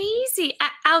 Crazy.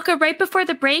 Alka, right before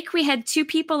the break, we had 2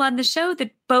 people on the show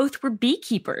that both were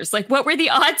beekeepers. Like, what were the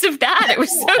odds of that? It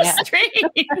was so strange.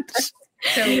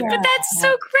 But that's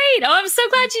so great. Oh, I'm so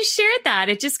glad you shared that.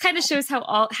 It just kind of shows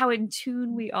how in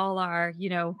tune we all are,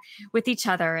 with each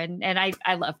other. And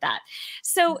I love that.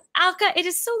 So Alka, it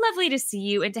is so lovely to see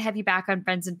you and to have you back on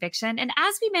Friends in Fiction. And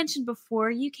as we mentioned before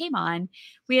you came on,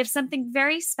 we have something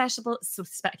very special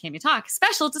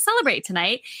to celebrate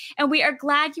tonight. And we are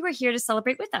glad you are here to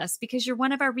celebrate with us because you're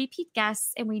one of our repeat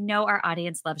guests and we know our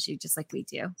audience loves you just like we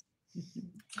do.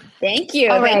 Thank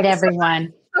you. All right,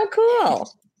 everyone. So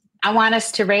cool. I want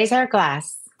us to raise our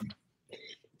glass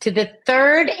to the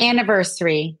 3rd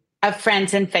anniversary of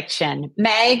Friends in Fiction.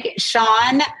 Meg,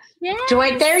 Sean,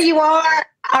 Joy, there you are.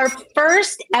 Our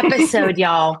first episode,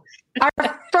 y'all.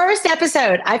 Our first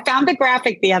episode. I found the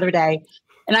graphic the other day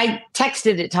and I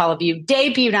texted it to all of you.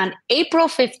 Debuted on April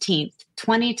 15th,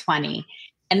 2020.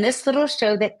 And this little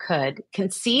show that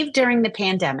conceived during the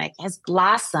pandemic, has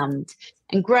blossomed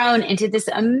and grown into this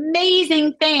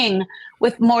amazing thing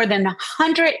with more than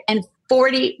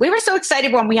 140. We were so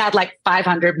excited when we had like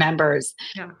 500 members,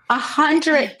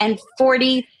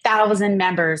 140,000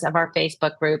 members of our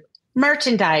Facebook group,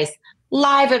 merchandise,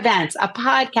 live events, a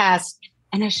podcast,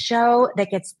 and a show that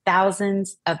gets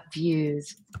thousands of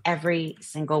views every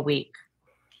single week.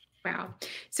 Wow.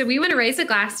 So we want to raise a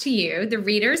glass to you, the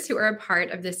readers who are a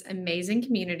part of this amazing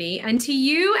community, and to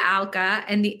you, Alka,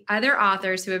 and the other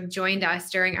authors who have joined us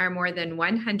during our more than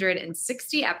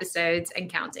 160 episodes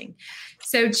and counting.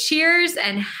 So cheers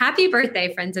and happy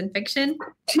birthday, Friends in Fiction.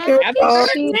 Happy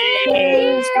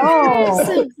birthday.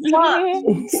 Oh,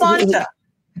 Santa.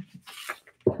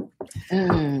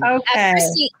 Okay.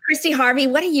 Christy Harvey,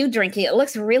 what are you drinking? It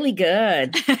looks really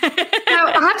good. So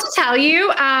I have to tell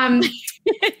you,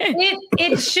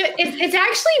 it's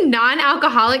actually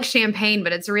non-alcoholic champagne,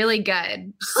 but it's really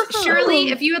good. Surely,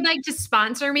 if you would like to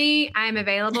sponsor me, I am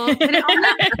available. And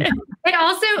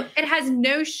it has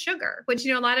no sugar, which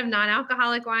a lot of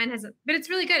non-alcoholic wine has, but it's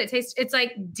really good. It's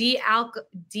like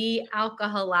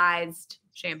de-alcoholized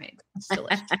champagne. It's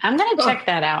delicious. I'm gonna check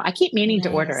that out. I keep meaning to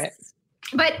order it.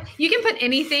 But you can put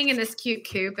anything in this cute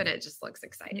coupe and it just looks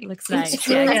exciting. It looks nice.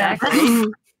 Yeah, exactly.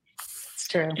 It's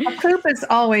true. A coupe is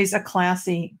always a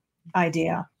classy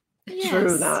idea. Yes.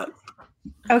 True that.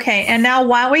 Okay, and now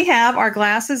while we have our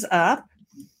glasses up,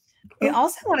 we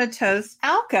also want to toast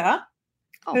Alka,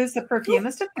 who's the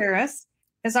perfumist of Paris,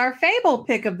 is our Fable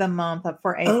pick of the month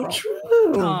for April. Oh,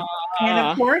 true. And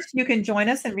of course, you can join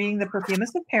us in reading The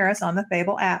Perfumist of Paris on the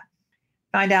Fable app.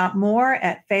 Find out more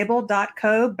at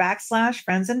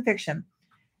fable.co/Friends in Fiction.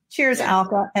 Cheers,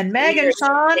 Alka. And Meg and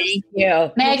Sean. Thank you.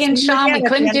 Meg and Sean, we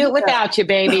couldn't do it without you,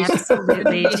 baby.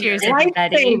 Absolutely. Cheers,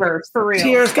 everybody. Lifesavers, for real.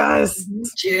 Cheers, guys.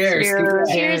 Cheers.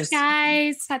 Cheers,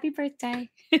 guys. Happy birthday.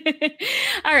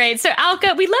 All right. So,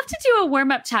 Alka, we'd love to do a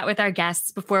warm-up chat with our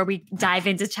guests before we dive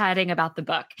into chatting about the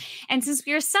book. And since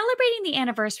we are celebrating the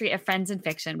anniversary of Friends in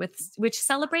Fiction, which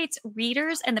celebrates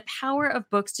readers and the power of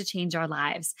books to change our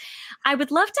lives, I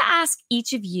would love to ask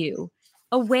each of you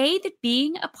a way that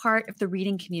being a part of the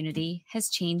reading community has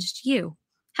changed you.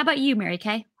 How about you, Mary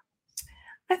Kay?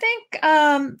 I think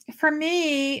for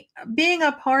me, being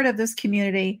a part of this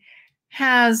community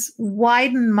has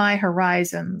widened my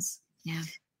horizons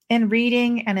in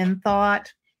reading and in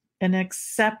thought and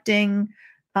accepting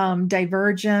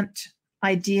divergent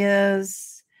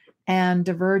ideas and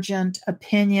divergent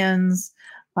opinions.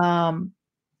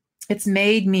 It's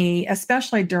made me,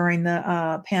 especially during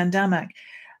the pandemic,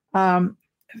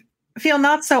 feel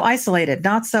not so isolated,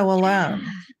 not so alone,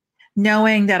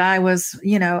 knowing that I was,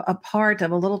 a part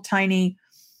of a little tiny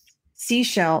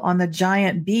seashell on the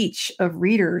giant beach of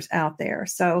readers out there.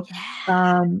 So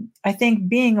I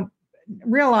think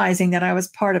realizing that I was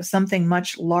part of something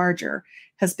much larger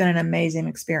has been an amazing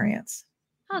experience.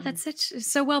 Oh, that's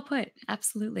so well put.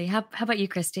 Absolutely. How about you,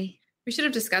 Christy? We should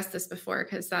have discussed this before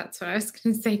because that's what I was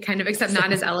going to say, kind of, except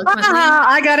not as eloquently.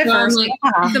 I got it So first.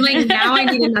 I'm like, now I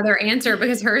need another answer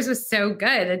because hers was so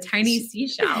good, a tiny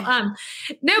seashell.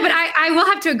 No, but I will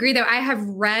have to agree, though. I have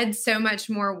read so much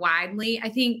more widely. I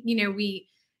think,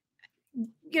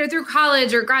 through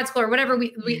college or grad school or whatever,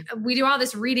 we do all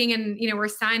this reading and, we're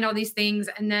assigned all these things.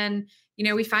 And then,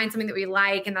 we find something that we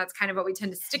like, and that's kind of what we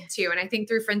tend to stick to. And I think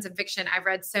through Friends and Fiction, I've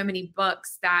read so many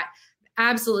books that I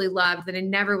absolutely loved that I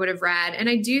never would have read. And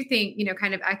I do think,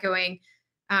 kind of echoing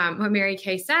what Mary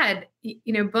Kay said,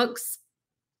 books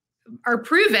are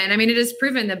proven. I mean, it is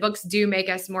proven that books do make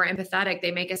us more empathetic.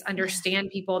 They make us understand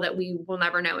people that we will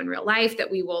never know in real life, that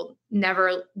we will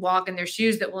never walk in their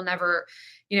shoes, that will never,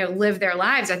 live their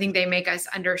lives. I think they make us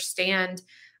understand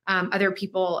other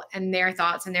people and their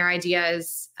thoughts and their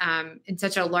ideas in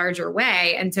such a larger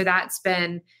way. And so that's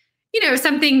been,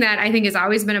 something that I think has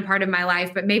always been a part of my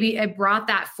life, but maybe it brought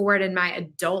that forward in my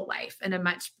adult life in a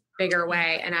much bigger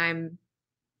way. And I'm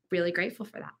really grateful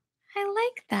for that. I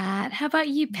like that. How about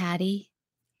you, Patty?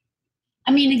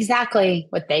 I mean, exactly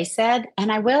what they said.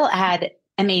 And I will add,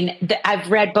 I've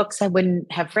read books I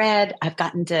wouldn't have read. I've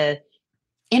gotten to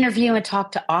interview and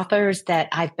talk to authors that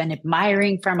I've been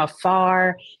admiring from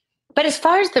afar. But as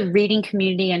far as the reading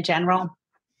community in general,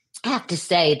 I have to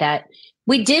say that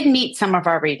we did meet some of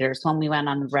our readers when we went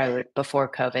on the road before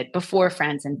COVID, before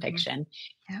Friends and Fiction.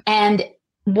 Mm-hmm. Yep. And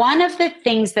one of the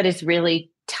things that has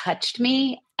really touched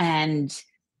me and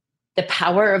the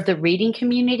power of the reading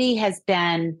community has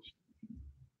been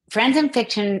Friends and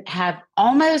Fiction have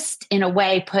almost, in a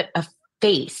way, put a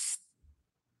face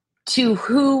to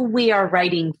who we are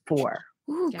writing for.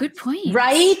 Ooh, good point.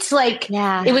 Right?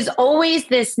 It was always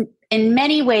this, in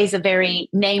many ways, a very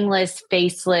nameless,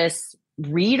 faceless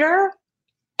reader.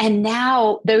 And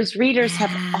now those readers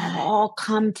have all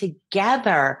come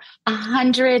together,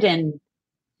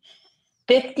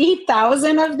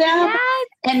 150,000 of them.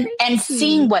 And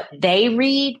seeing what they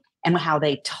read and how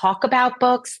they talk about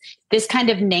books, this kind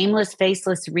of nameless,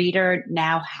 faceless reader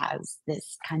now has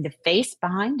this kind of face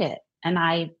behind it. And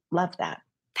I love that.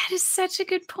 That is such a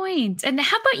good point. And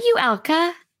how about you,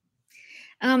 Alka?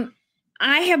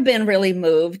 I have been really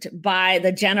moved by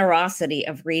the generosity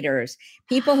of readers,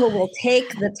 people who will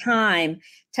take the time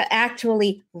to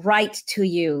actually write to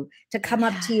you, to come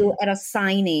up to you at a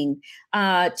signing,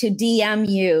 to DM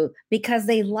you because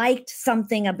they liked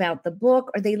something about the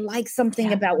book or they liked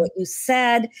something about what you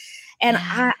said. And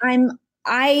I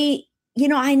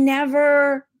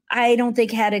don't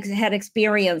think had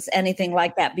experienced anything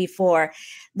like that before,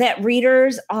 that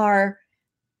readers are,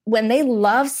 when they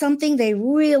love something, they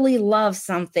really love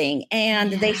something,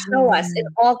 and they show us in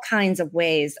all kinds of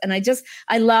ways. And I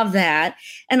love that.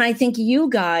 And I think you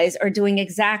guys are doing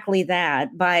exactly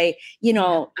that by,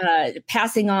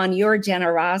 passing on your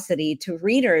generosity to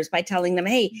readers by telling them,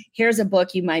 hey, here's a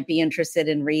book you might be interested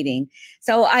in reading.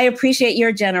 So I appreciate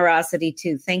your generosity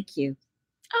too. Thank you.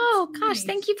 Oh gosh,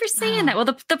 thank you for saying that. Well,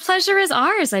 the pleasure is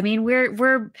ours. I mean,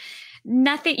 we're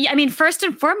nothing. I mean, first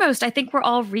and foremost, I think we're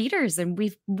all readers, and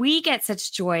we get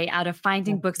such joy out of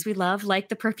finding books we love, like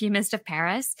The Perfumist of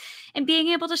Paris, and being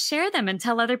able to share them and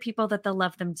tell other people that they'll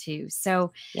love them too.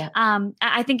 So,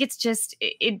 I think it's just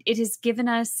it has given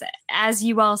us, as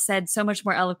you all said so much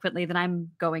more eloquently than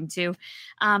I'm going to.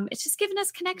 It's just given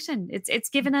us connection. It's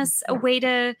given us a way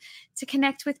to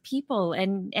connect with people,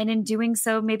 and in doing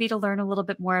so, maybe to learn a little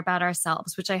bit more about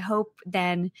ourselves, which I hope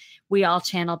then we all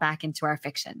channel back into our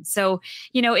fiction. So,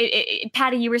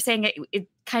 Patty, you were saying it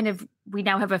kind of, we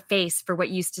now have a face for what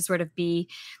used to sort of be,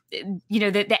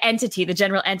 the entity, the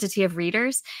general entity of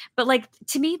readers. But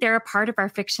to me, they're a part of our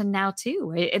fiction now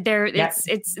too.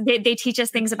 They teach us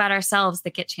things about ourselves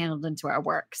that get channeled into our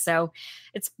work. So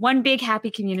it's one big happy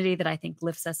community that I think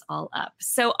lifts us all up.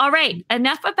 So, all right,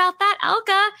 enough about that,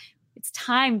 Alka. It's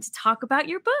time to talk about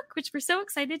your book, which we're so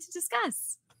excited to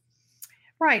discuss.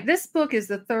 Right. This book is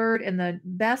the third in the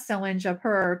best-selling of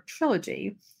her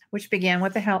trilogy, which began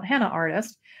with The Henna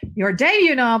Artist, your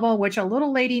debut novel, which a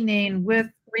little lady named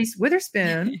Reese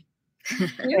Witherspoon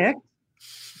picked.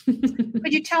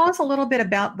 Could you tell us a little bit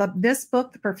about this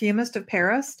book, The Perfumist of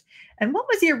Paris? And what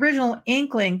was the original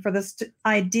inkling for this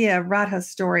idea of Radha's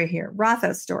story here?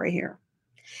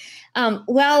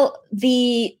 Well,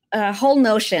 the whole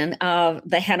notion of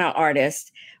the henna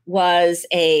artist was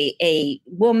a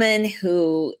woman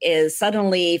who is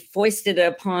suddenly foisted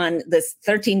upon this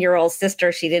 13-year-old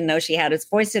sister she didn't know she had. It's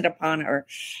foisted upon her,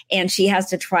 and she has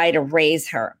to try to raise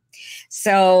her.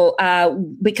 So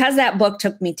because that book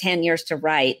took me 10 years to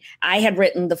write, I had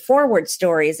written the forward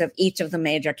stories of each of the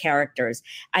major characters.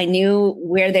 I knew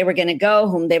where they were going to go,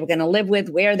 whom they were going to live with,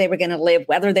 where they were going to live,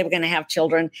 whether they were going to have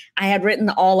children. I had written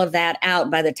all of that out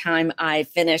by the time I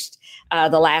finished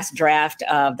the last draft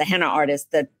of The Henna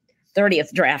Artist.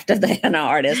 30th draft of the henna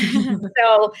artist.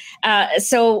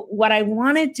 So what I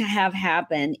wanted to have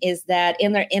happen is that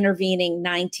in the intervening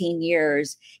 19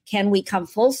 years, can we come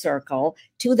full circle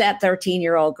to that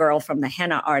 13-year-old girl from the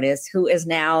henna artist who is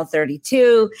now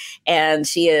 32, and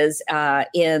she is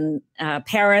in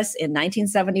Paris in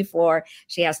 1974.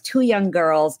 She has 2 young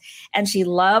girls, and she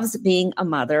loves being a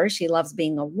mother. She loves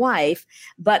being a wife,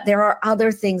 but there are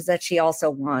other things that she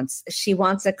also wants. She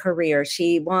wants a career.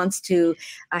 She wants to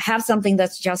have something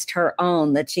that's just her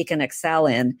own that she can excel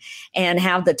in and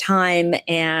have the time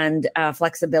and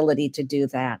flexibility to do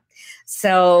that.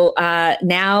 So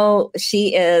now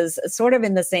she is sort of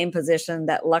in the same position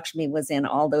that Lakshmi was in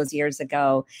all those years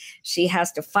ago. She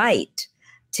has to fight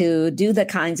to do the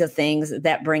kinds of things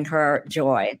that bring her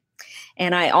joy.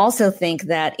 And I also think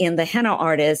that in the henna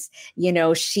artist,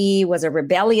 she was a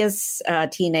rebellious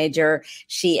teenager.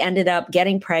 She ended up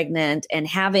getting pregnant and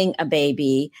having a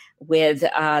baby with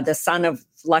the son of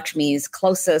Lakshmi's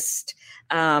closest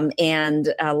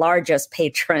and largest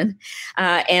patron.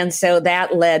 And so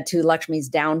that led to Lakshmi's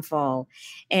downfall.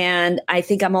 And I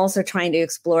think I'm also trying to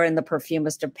explore in The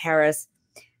Perfumist of Paris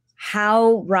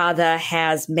how Radha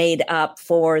has made up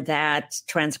for that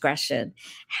transgression.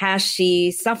 Has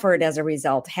she suffered as a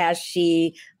result? Has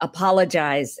she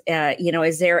apologized?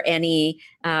 Is there any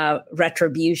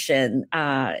retribution,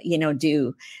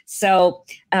 due? So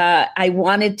I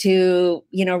wanted to,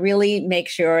 really make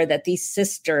sure that these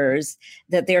sisters,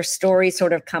 that their story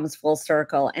sort of comes full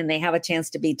circle and they have a chance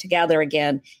to be together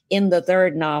again in the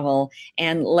 3rd novel.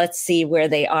 And let's see where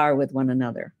they are with one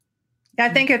another. I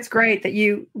think it's great that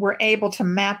you were able to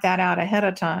map that out ahead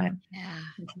of time,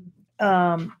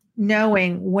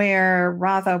 knowing where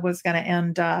Radha was going to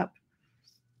end up.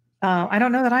 I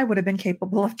don't know that I would have been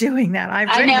capable of doing that.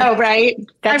 I know, right?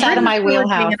 That's out of my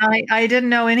wheelhouse. I didn't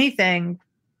know anything,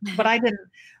 but I didn't.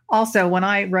 Also, when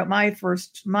I wrote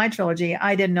my trilogy,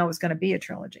 I didn't know it was going to be a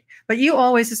trilogy. But you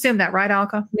always assumed that, right,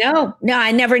 Alka? No,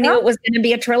 I never knew it was going to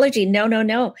be a trilogy.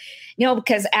 No.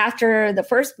 Because after the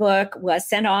first book was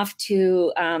sent off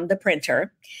to the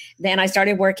printer, then I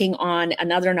started working on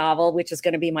another novel, which is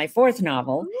going to be my 4th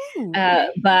novel.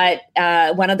 But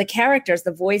one of the characters,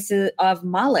 the voice of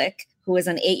Malik, who is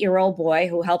an 8-year-old boy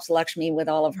who helps Lakshmi with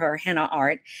all of her henna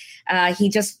art. He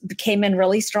just came in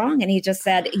really strong and he just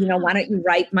said, why don't you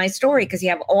write my story? Because you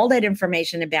have all that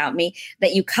information about me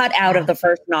that you cut out of the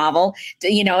first novel,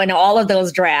 in all of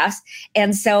those drafts.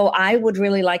 And so I would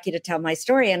really like you to tell my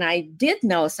story. And I did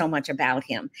know so much about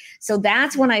him. So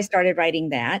that's when I started writing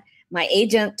that. My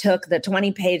agent took the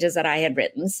 20 pages that I had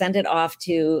written, sent it off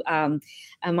to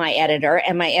my editor,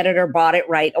 and my editor bought it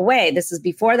right away. This is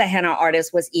before the henna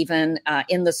artist was even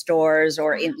in the stores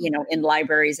or in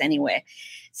libraries anyway.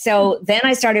 So then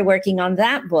I started working on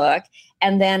that book.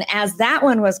 And then as that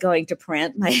one was going to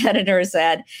print, my editor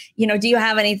said, do you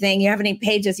have anything? You have any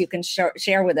pages you can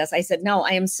share with us? I said, no,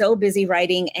 I am so busy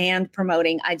writing and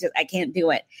promoting. I can't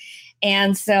do it.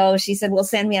 And so she said, well,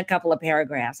 send me a couple of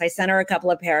paragraphs. I sent her a couple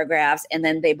of paragraphs, and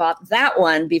then they bought that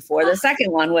one before the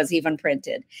second one was even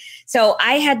printed. So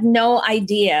I had no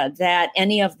idea that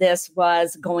any of this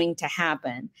was going to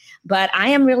happen. But I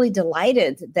am really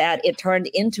delighted that it turned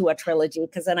into a trilogy,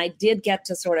 because then I did get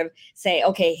to sort of say,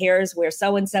 okay, here's where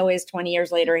so-and-so is 20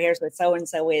 years later. Here's where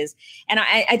so-and-so is. And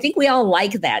I think we all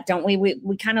like that, don't we?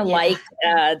 We kind of like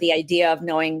the idea of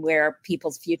knowing where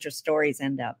people's future stories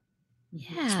end up.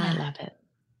 Yeah, I love it.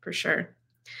 For sure.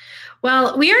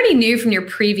 Well, we already knew from your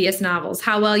previous novels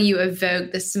how well you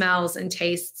evoke the smells and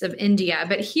tastes of India,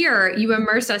 but here you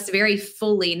immerse us very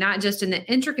fully, not just in the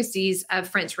intricacies of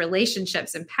French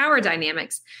relationships and power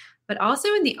dynamics, but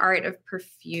also in the art of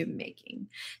perfume making.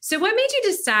 So what made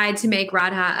you decide to make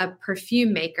Radha a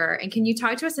perfume maker? And can you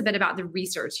talk to us a bit about the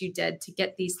research you did to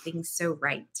get these things so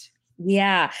right?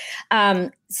 Yeah.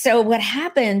 So what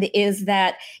happened is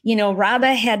that,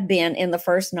 Radha had been in the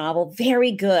first novel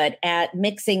very good at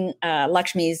mixing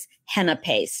Lakshmi's henna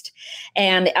paste.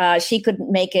 And she could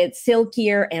make it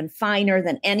silkier and finer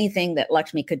than anything that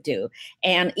Lakshmi could do.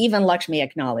 And even Lakshmi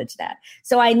acknowledged that.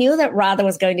 So I knew that Radha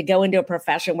was going to go into a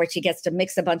profession where she gets to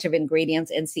mix a bunch of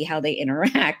ingredients and see how they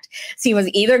interact. She was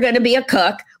either going to be a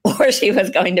cook or she was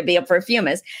going to be a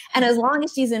perfumist. And as long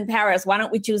as she's in Paris, why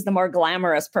don't we choose the more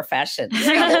glamorous profession?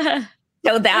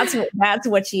 So that's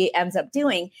what she ends up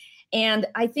doing. And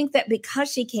I think that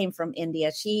because she came from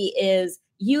India, she is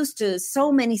used to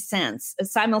so many scents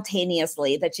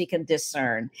simultaneously that she can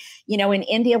discern. In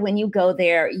India, when you go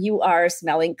there, you are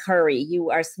smelling curry,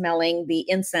 you are smelling the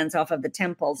incense off of the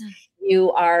temples.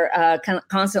 you are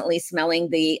constantly smelling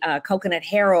the coconut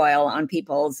hair oil on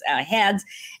people's heads,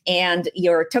 and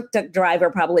your tuk-tuk driver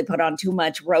probably put on too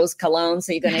much rose cologne,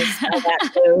 so you're going to smell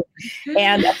that too.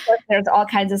 And of course, there's all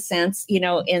kinds of scents,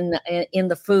 in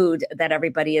the food that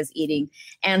everybody is eating,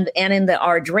 and in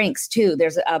our drinks too.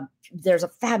 There's a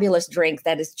fabulous drink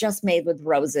that is just made with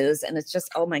roses, and it's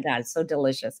just, oh my God, it's so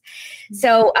delicious.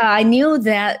 So I knew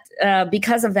that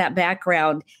because of that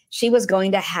background, she was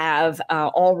going to have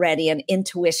already an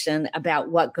intuition about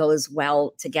what goes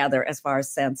well together as far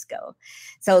as scents go.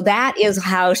 So that is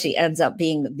how she ends up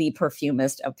being the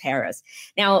perfumist of Paris.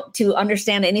 Now, to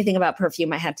understand anything about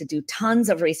perfume, I had to do tons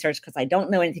of research because I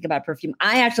don't know anything about perfume.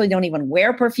 I actually don't even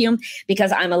wear perfume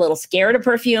because I'm a little scared of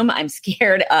perfume. I'm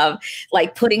scared of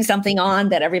like putting something on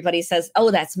that everybody says,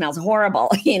 oh, that smells horrible.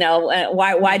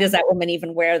 Why does that woman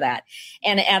even wear that?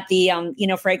 And at the,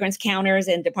 fragrance counters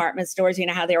in department stores,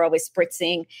 how they're always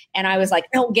spritzing. And I was like,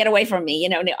 no, get away from me.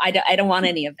 No, I don't want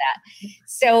any of that.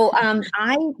 So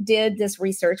I did this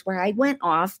research where I went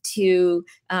off to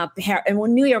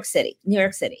New York City.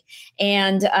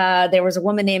 And there was a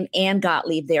woman named Anne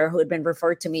Gottlieb there who had been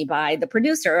referred to me by the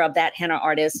producer of that Henna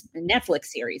Artist Netflix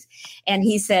series. And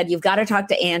he said, you've got to talk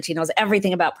to Anne. She knows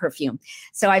everything about perfume.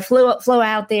 So I flew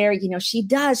out there. She's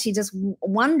just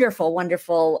wonderful,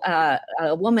 wonderful a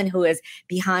woman who is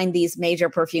behind these major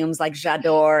perfumes like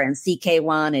J'adore and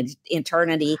CK1 and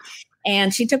Eternity.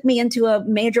 And she took me into a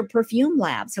major perfume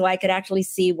lab so I could actually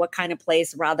see what kind of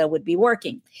place Radha would be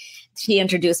working. She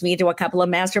introduced me to a couple of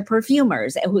master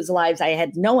perfumers whose lives I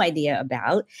had no idea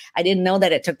about. I didn't know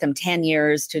that it took them 10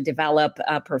 years to develop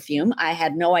perfume. I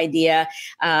had no idea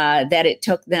that it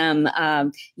took them,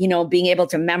 being able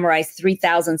to memorize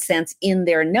 3,000 scents in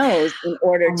their nose in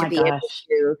order to be able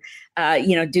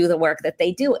to do the work that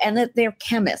they do, and that they're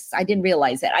chemists. I didn't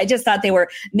realize that. I just thought they were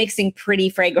mixing pretty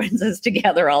fragrances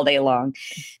together all day long.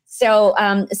 So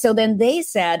then they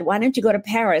said, why don't you go to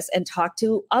Paris and talk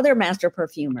to other master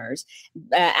perfumers?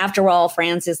 After all,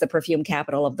 France is the perfume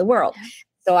capital of the world.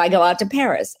 So I go out to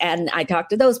Paris and I talk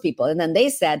to those people. And then they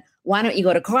said, why don't you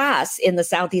go to Grasse in the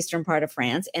southeastern part of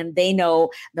France? And they know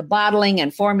the bottling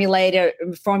and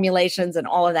formulations and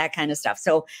all of that kind of stuff.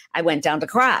 So I went down to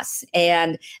Grasse.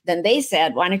 And then they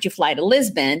said, why don't you fly to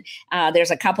Lisbon?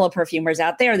 There's a couple of perfumers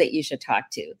out there that you should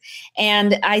talk to.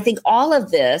 And I think all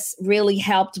of this really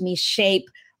helped me shape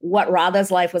what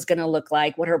Radha's life was going to look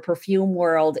like, what her perfume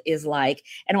world is like,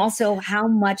 and also how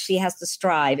much she has to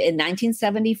strive. In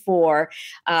 1974,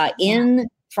 in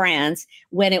France,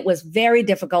 when it was very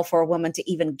difficult for a woman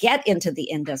to even get into the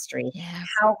industry,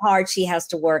 how hard she has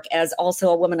to work as also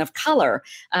a woman of color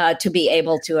to be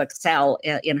able to excel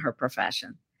in her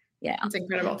profession. Yeah. That's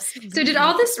incredible. So did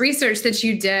all this research that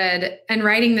you did and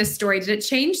writing this story, did it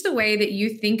change the way that you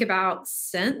think about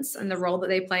scents and the role that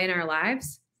they play in our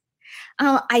lives?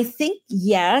 I think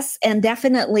yes, and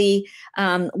definitely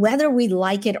whether we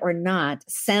like it or not,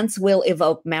 scents will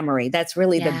evoke memory. That's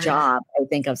really the job, I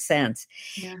think, of scents.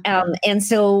 Yeah. And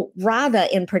so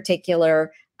Radha in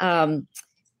particular,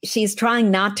 she's trying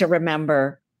not to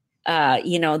remember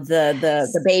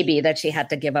the baby that she had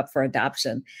to give up for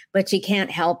adoption, but she can't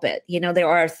help it. There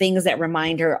are things that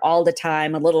remind her all the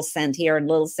time, a little scent here and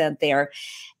a little scent there.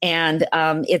 And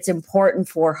it's important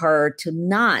for her to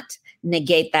not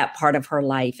negate that part of her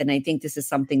life. And I think this is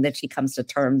something that she comes to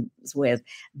terms with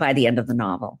by the end of the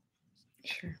novel.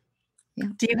 Sure. Yeah.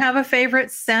 Do you have a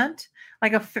favorite scent,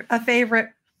 like a favorite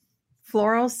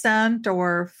floral scent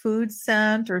or food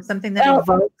scent or something that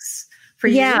evokes for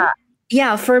you?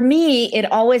 Yeah, for me,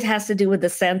 it always has to do with the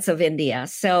scents of India.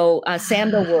 So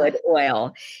sandalwood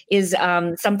oil is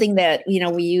something that,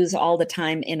 we use all the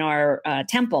time in our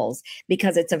temples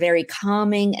because it's a very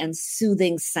calming and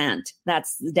soothing scent.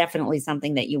 That's definitely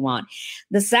something that you want.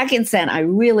 The second scent I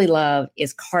really love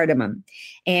is cardamom.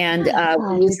 And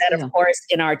we use that, of course,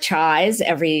 in our chais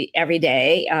every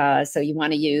day. So you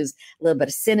want to use a little bit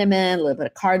of cinnamon, a little bit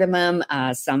of cardamom,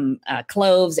 some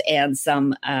cloves, and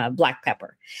some black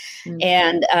pepper. Mm-hmm.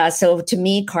 And so to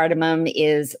me, cardamom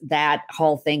is that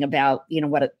whole thing about,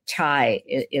 what a chai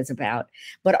is about.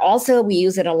 But also we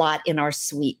use it a lot in our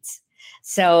sweets.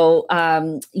 So,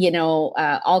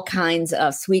 all kinds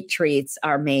of sweet treats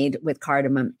are made with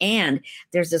cardamom. And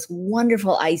there's this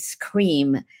wonderful ice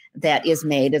cream that is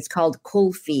made. It's called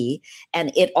kulfi,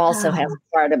 and it also has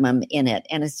cardamom in it.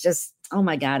 And it's just, oh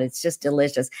my God, it's just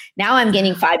delicious. Now I'm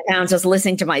gaining 5 pounds just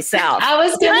listening to myself. I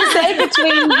was going to say,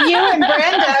 between you and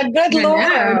Brenda, good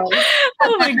Lord.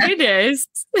 Oh my goodness.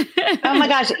 Oh my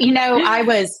gosh. I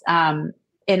was,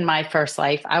 in my first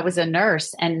life, I was a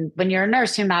nurse. And when you're a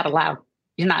nurse, you're not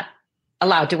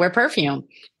allowed to wear perfume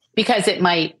because it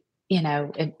might,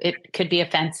 it could be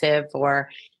offensive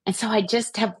and so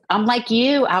I'm like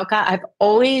you, Alka. I've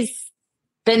always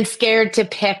been scared to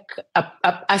pick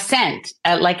a scent,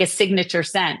 like a signature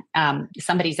scent.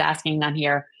 Somebody's asking on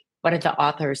here, what are the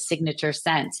author's signature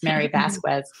scents? Mary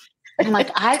Vasquez. I'm like,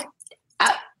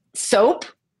 soap?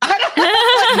 I don't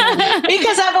know.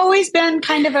 Because I've always been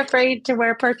kind of afraid to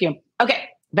wear perfume. Okay,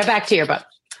 but back to your book.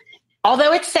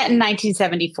 Although it's set in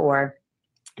 1974,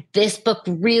 this book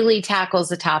really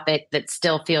tackles a topic that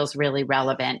still feels really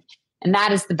relevant, and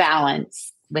that is the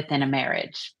balance within a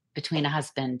marriage between a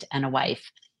husband and a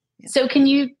wife. Yeah. So can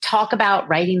you talk about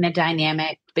writing the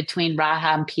dynamic between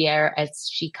Raha and Pierre as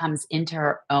she comes into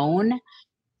her own?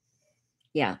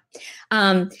 Yeah.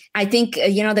 I think,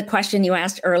 the question you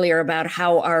asked earlier about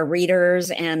how our readers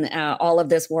and all of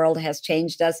this world has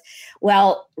changed us.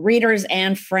 Well, readers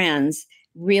and friends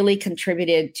really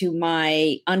contributed to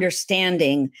my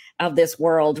understanding of this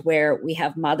world where we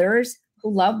have mothers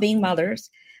who love being mothers,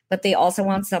 but they also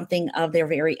want something of their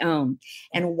very own.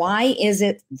 And why is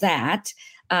it that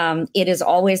it is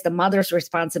always the mother's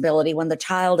responsibility when the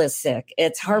child is sick?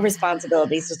 It's her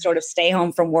responsibility to sort of stay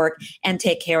home from work and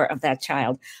take care of that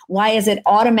child. Why is it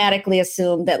automatically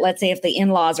assumed that, let's say, if the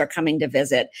in-laws are coming to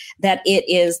visit, that it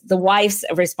is the wife's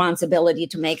responsibility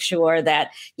to make sure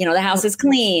that, the house is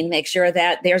clean, make sure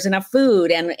that there's enough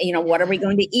food, and, what are we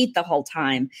going to eat the whole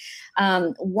time?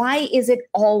 Why is it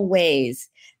always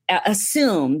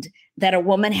assumed that a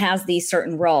woman has these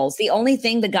certain roles? The only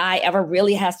thing the guy ever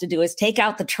really has to do is take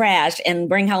out the trash and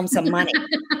bring home some money.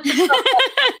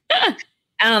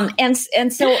 And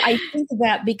so I think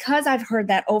that because I've heard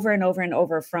that over and over and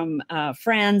over from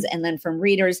friends and then from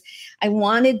readers, I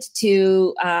wanted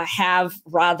to have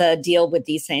Radha deal with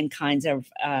these same kinds of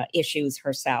issues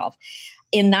herself.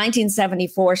 In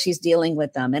 1974, she's dealing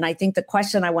with them. And I think the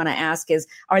question I want to ask is,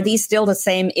 are these still the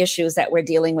same issues that we're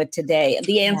dealing with today? And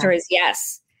the answer is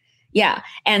yes. Yeah.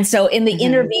 And so in the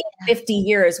intervening 50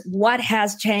 years, what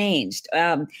has changed?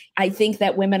 I think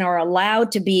that women are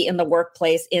allowed to be in the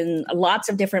workplace in lots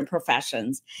of different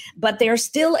professions, but they're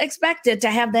still expected to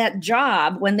have that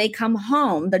job when they come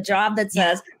home, the job that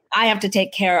says, I have to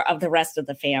take care of the rest of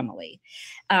the family.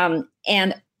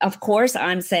 And of course,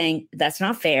 I'm saying that's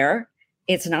not fair.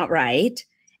 It's not right.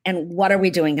 And what are we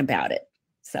doing about it?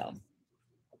 So.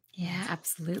 Yeah,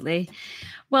 absolutely.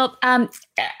 Well,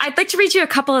 I'd like to read you a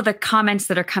couple of the comments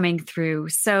that are coming through.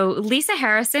 So Lisa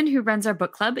Harrison, who runs our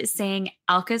book club, is saying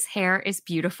Alka's hair is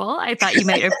beautiful. I thought you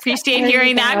might appreciate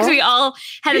hearing that because we all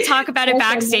had to talk about it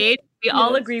backstage. We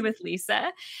all agree with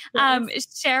Lisa.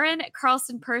 Sharon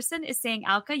Carlson Person is saying,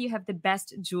 Alka, you have the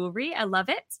best jewelry. I love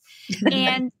it.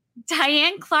 And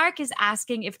Diane Clark is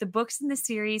asking if the books in the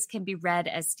series can be read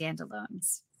as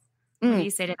standalones. What do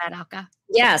you say to that, Alka?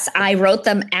 Yes, I wrote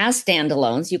them as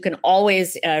standalones. You can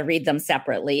always read them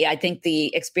separately. I think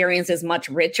the experience is much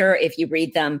richer if you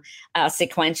read them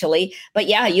sequentially. But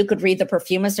yeah, you could read The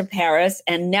Perfumist of Paris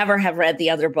and never have read the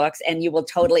other books, and you will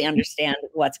totally understand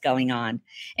what's going on.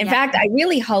 In fact, I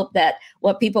really hope that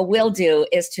what people will do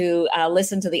is to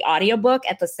listen to the audiobook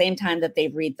at the same time that they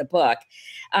read the book,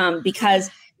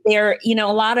 because there, a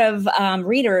lot of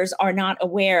readers are not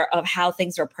aware of how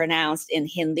things are pronounced in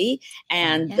Hindi,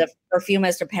 and The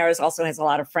Perfumist of Paris also has a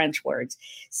lot of French words.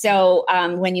 So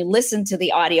when you listen to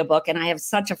the audiobook, and I have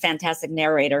such a fantastic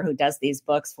narrator who does these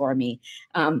books for me,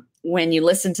 when you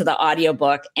listen to the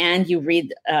audiobook and you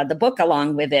read the book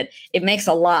along with it, it makes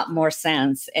a lot more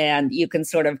sense, and you can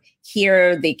sort of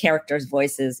hear the characters'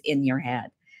 voices in your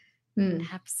head.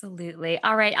 Absolutely.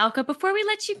 All right, Alka, before we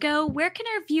let you go, where can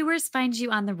our viewers find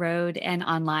you on the road and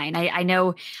online? I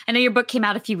know your book came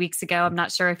out a few weeks ago. I'm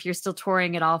not sure if you're still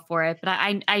touring at all for it, but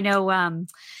I know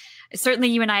certainly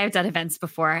you and I have done events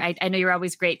before. I know you're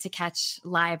always great to catch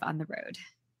live on the road.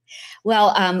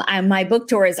 Well, my book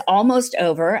tour is almost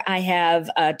over. I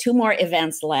have 2 more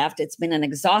events left. It's been an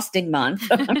exhausting month.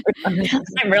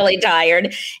 I'm really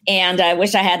tired, and I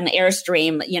wish I had an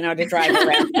Airstream, to drive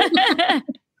around.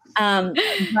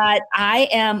 But I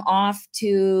am off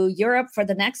to Europe for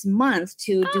the next month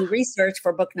to do research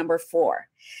for book number 4.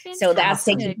 Fantastic. So that's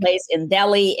taking place in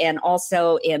Delhi and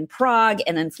also in Prague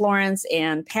and in Florence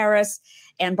and Paris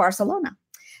and Barcelona.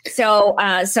 So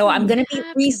I'm going to be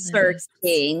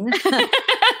researching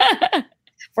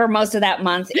for most of that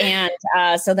month. And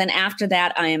so then after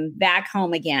that, I am back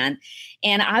home again.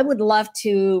 And I would love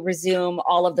to resume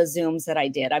all of the Zooms that I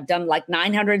did. I've done like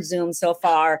 900 Zooms so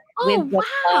far with book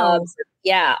clubs,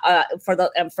 from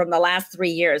the last 3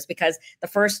 years, because the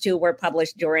first 2 were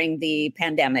published during the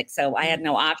pandemic. So I had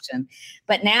no option.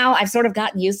 But now I've sort of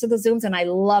gotten used to the Zooms and I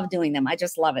love doing them. I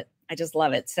just love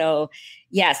it. So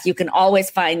yes, you can always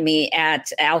find me at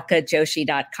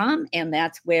alkajoshi.com. And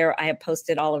that's where I have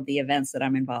posted all of the events that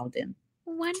I'm involved in.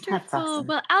 Wonderful. Awesome.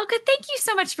 Well, Alka, thank you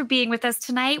so much for being with us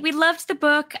tonight. We loved the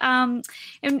book. And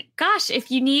gosh,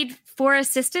 if you need for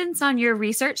assistance on your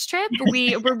research trip,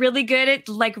 we're really good at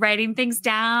like writing things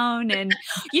down. And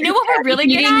you know what we're really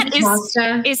good at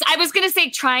is I was going to say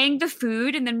trying the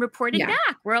food and then reporting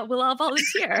back. We'll all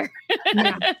volunteer.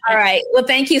 All right. Well,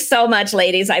 thank you so much,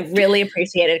 ladies. I really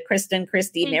appreciate it. Kristen,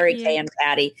 Christy, Mary Kay, and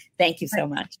Patty. Thank you so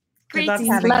much. Great Love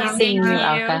to seeing you,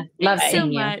 Alka. Love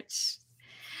seeing you. Much.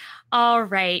 All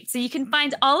right. So you can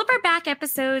find all of our back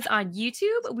episodes on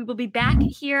YouTube. We will be back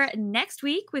here next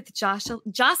week with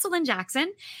Jocelyn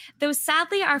Jackson, though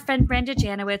sadly our friend Brenda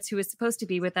Janowitz, who is supposed to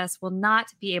be with us, will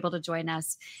not be able to join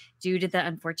us due to the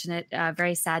unfortunate,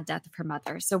 very sad death of her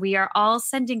mother. So we are all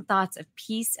sending thoughts of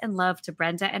peace and love to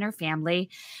Brenda and her family.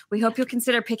 We hope you'll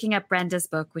consider picking up Brenda's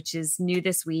book, which is new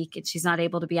this week, and she's not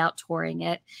able to be out touring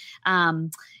it.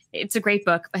 It's a great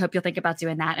book. I hope you'll think about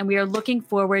doing that. And we are looking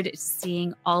forward to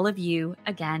seeing all of you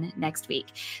again next week.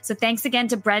 So thanks again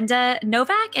to Brenda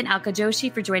Novak and Alka Joshi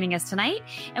for joining us tonight.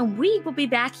 And we will be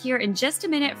back here in just a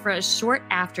minute for a short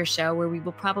after show where we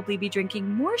will probably be drinking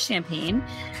more champagne,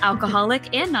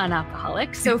 alcoholic and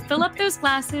non-alcoholic. So fill up those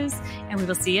glasses and we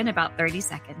will see you in about 30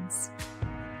 seconds.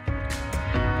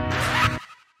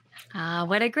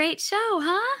 What a great show,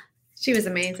 huh? She was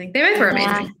amazing. They both were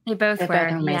amazing. Yeah, they both were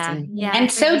amazing. Yeah.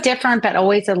 And so different, but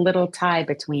always a little tie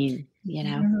between,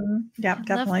 Mm-hmm. Yeah,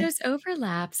 definitely. Love those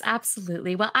overlaps.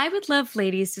 Absolutely. Well, I would love,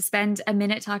 ladies, to spend a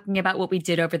minute talking about what we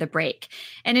did over the break.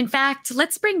 And in fact,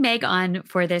 let's bring Meg on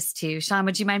for this too. Sean,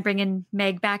 would you mind bringing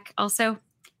Meg back also?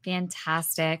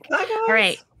 Fantastic. Hi, guys. All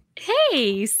right.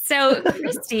 Hey, so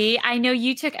Christy, I know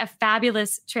you took a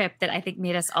fabulous trip that I think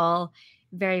made us all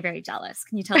very, very jealous.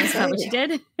 Can you tell us about what you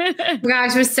did?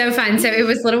 Gosh, it was so fun. So it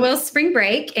was Little Will's spring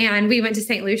break and we went to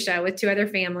St. Lucia with 2 other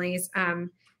families.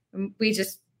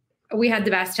 We had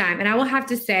the best time. And I will have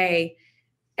to say,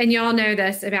 and y'all know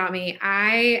this about me,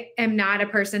 I am not a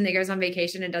person that goes on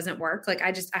vacation and doesn't work. Like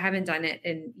I haven't done it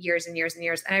in years and years and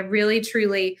years. And I really,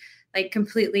 truly like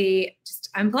completely just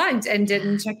unplugged and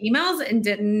didn't check emails and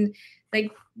didn't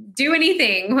like do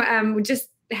anything. Just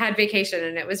had vacation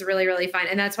and it was really, really fun.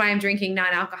 And that's why I'm drinking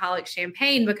non-alcoholic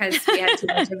champagne because we had too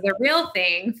much of the real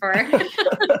thing for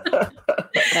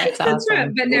That's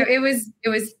awesome. But no, it was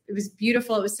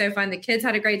beautiful. It was so fun. The kids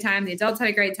had a great time. The adults had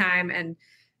a great time. And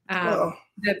the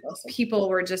people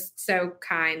were just so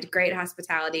kind, great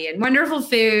hospitality and wonderful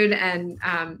food. And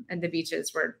the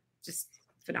beaches were just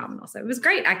phenomenal. So it was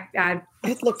great.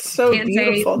 It looked so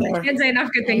beautiful there. I can't say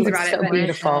enough good things about it. So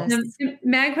beautiful.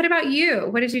 Meg, what about you?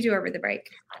 What did you do over the break?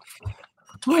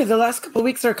 Boy, the last couple of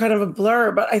weeks are kind of a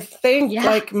blur, but I think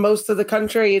like most of the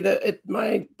country,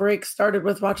 my break started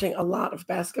with watching a lot of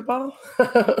basketball.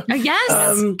 Yes.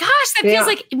 Gosh, that feels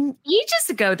like ages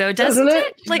ago though, doesn't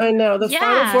it? Like, I know. The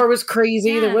Final Four was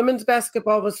crazy. The women's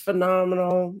basketball was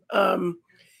phenomenal.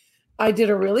 I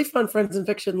did a really fun Friends in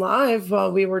Fiction Live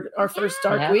while we were our first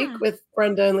dark week with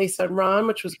Brenda and Lisa and Ron,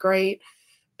 which was great.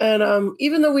 And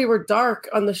even though we were dark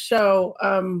on the show,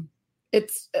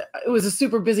 it was a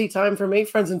super busy time for me,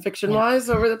 Friends in Fiction wise,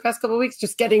 over the past couple of weeks,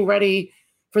 just getting ready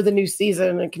for the new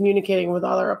season and communicating with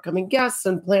all our upcoming guests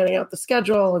and planning out the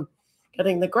schedule and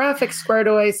getting the graphics squared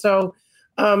away. So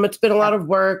it's been a lot of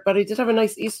work, but I did have a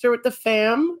nice Easter with the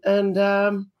fam.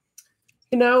 And,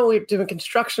 we're doing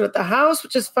construction at the house,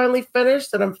 which is finally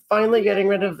finished. And I'm finally getting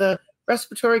rid of the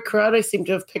respiratory crud I seem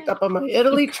to have picked up on my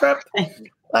Italy trip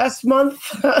last month.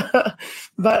 But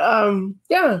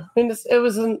it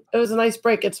was a nice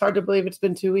break. It's hard to believe it's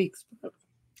been 2 weeks.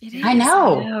 I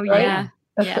know. Oh, right?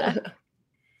 Yeah.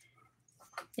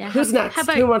 Who's next?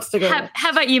 Who wants to go?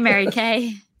 How about you, Mary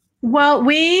Kay? Well,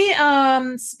 we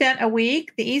spent a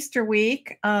week, the Easter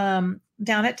week, down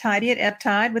at Tidy at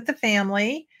Eptide with the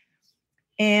family.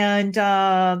 And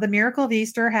the miracle of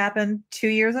Easter happened 2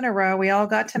 years in a row. We all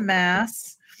got to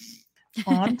Mass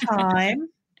on time,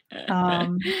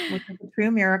 which is a true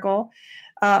miracle.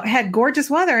 Had gorgeous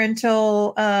weather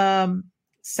until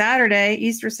Saturday,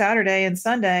 Easter Saturday and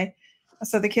Sunday.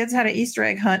 So the kids had an Easter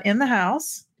egg hunt in the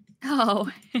house. Oh.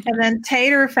 And then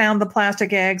Tater found the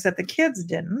plastic eggs that the kids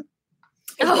didn't.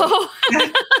 Oh.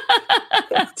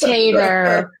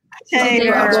 Tater.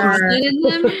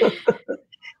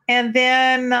 And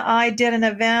then I did an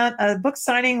event, a book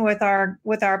signing with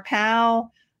our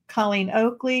pal Colleen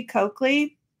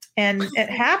Coakley, and it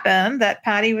happened that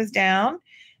Patty was down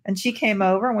and she came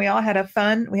over, and we all had a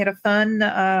fun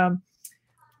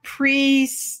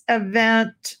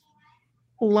pre-event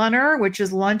lunner, which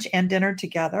is lunch and dinner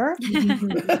together,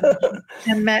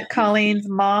 and met Colleen's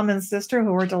mom and sister,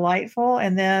 who were delightful.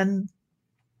 And then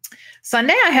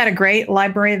Sunday, I had a great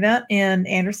library event in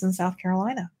Anderson, South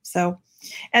Carolina. So,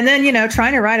 and then,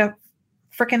 trying to write a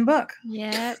freaking book.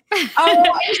 Yeah.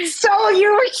 Oh, so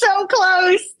you were so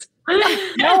close.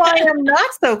 No, I am not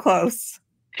so close.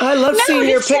 I love seeing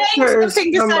your pictures.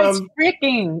 Something besides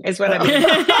freaking is what I mean.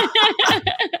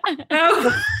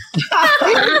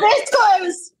 This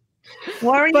close.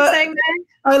 What are you saying, Meg?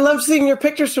 I love seeing your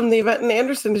pictures from the event in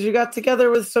Anderson because you got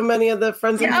together with so many of the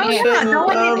Friends and Fiction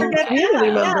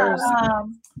community members.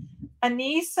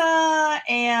 Anissa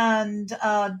and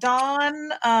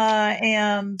Dawn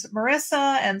and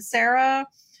Marissa and Sarah,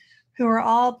 who are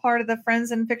all part of the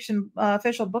Friends and Fiction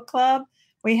official book club.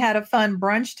 We had a fun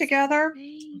brunch together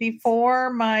before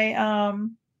my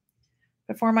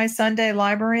Sunday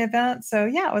library event. So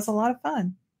yeah, it was a lot of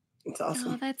fun. It's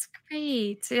awesome. Oh, that's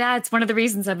great. Yeah, it's one of the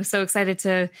reasons I'm so excited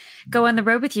to go on the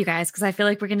road with you guys, because I feel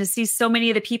like we're going to see so many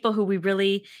of the people who we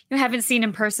really haven't seen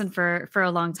in person for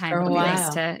a long time. It'd be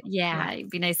nice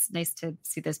it'd be nice to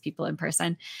see those people in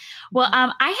person. Well,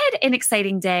 I had an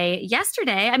exciting day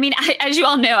yesterday. I mean, as you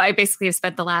all know, I basically have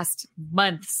spent the last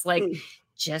months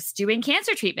just doing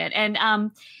cancer treatment,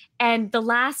 and the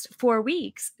last 4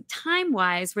 weeks,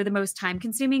 time-wise, were the most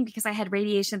time-consuming because I had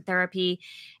radiation therapy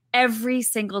every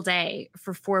single day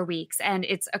for 4 weeks. And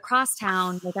it's across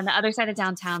town, on the other side of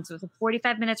downtown. So it was a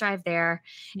 45-minute drive there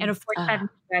and a 45-minute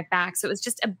drive back. So it was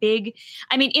just a big,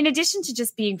 in addition to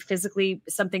just being physically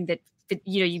something that,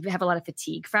 you have a lot of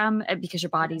fatigue from because your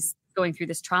body's going through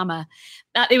this trauma.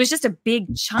 It was just a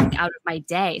big chunk out of my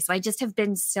day. So I just have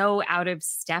been so out of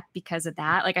step because of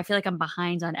that. I feel like I'm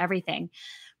behind on everything.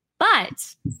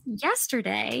 But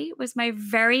yesterday was my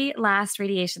very last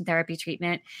radiation therapy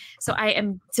treatment. So I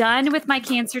am done with my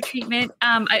cancer treatment.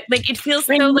 It feels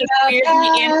so weird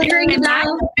answering that,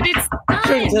 but it's done.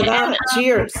 Cheers to that.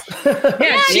 Cheers.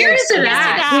 Cheers to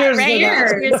that. Cheers right? to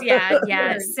that. Cheers,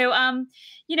 yeah. So,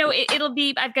 it'll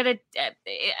be, I've got to,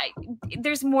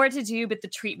 there's more to do, but the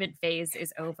treatment phase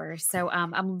is over. So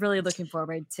I'm really looking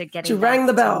forward to getting back rang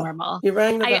the bell. to normal. You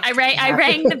rang the bell. I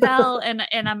rang the bell and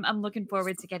I'm looking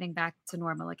forward to getting back to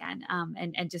normal again.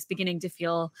 And just beginning to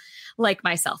feel like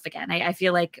myself again. I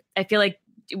feel like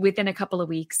within a couple of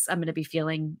weeks, I'm going to be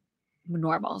feeling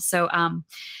normal. So I'm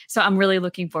really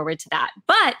looking forward to that.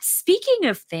 But speaking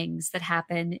of things that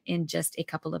happen in just a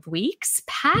couple of weeks,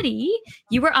 Patty,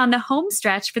 you were on the home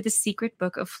stretch for The Secret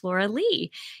Book of Flora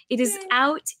Lee. It is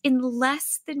out in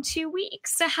less than 2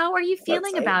 weeks. So how are you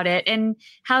feeling about it? And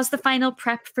how's the final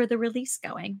prep for the release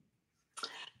going?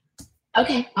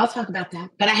 Okay, I'll talk about that.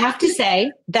 But I have to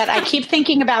say that I keep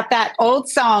thinking about that old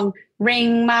song,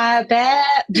 Ring My Bell.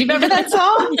 Do you remember that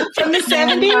song from the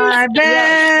 70s? Ring my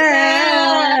bell.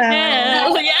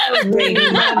 Ring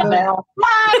my bell.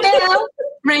 My bell.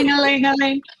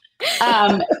 Ring-a-ling-a-ling.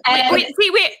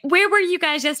 Wait, where were you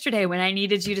guys yesterday when I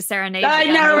needed you to serenade me on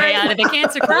the way out of the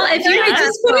cancer clinic? Well, if you had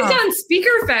just put us on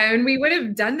speakerphone, we would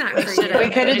have done that for you. We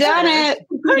could have done it.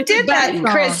 Who did that?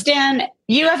 Kristen,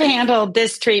 you have handled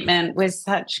this treatment with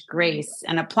such grace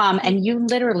and aplomb, and you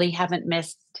literally haven't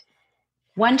missed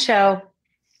one show,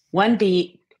 one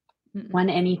beat, one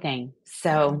anything.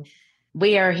 So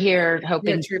we are here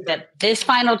hoping that this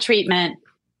final treatment,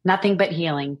 nothing but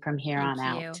healing from here on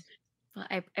out. Well,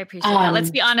 I appreciate that.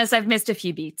 Let's be honest, I've missed a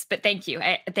few beats, but thank you.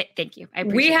 Thank you.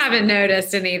 We haven't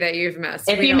noticed any that you've missed.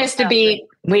 If you missed a beat,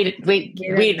 we'd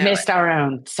missed our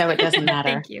own, so it doesn't matter.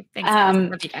 Thank you. Thanks.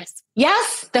 Love you guys.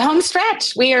 Yes, the home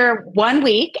stretch. We are 1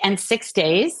 week and 6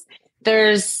 days.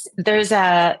 There's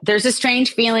a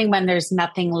strange feeling when there's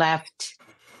nothing left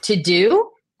to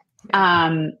do,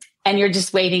 and you're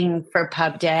just waiting for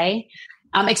pub day,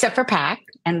 except for pack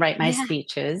and write my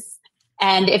speeches.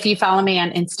 And if you follow me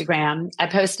on Instagram, I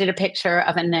posted a picture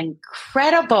of an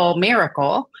incredible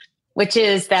miracle, which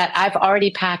is that I've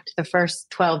already packed the first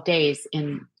 12 days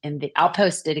I'll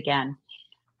post it again.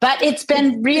 But it's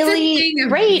been really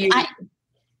great.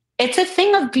 It's a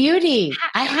thing of beauty.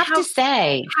 I have to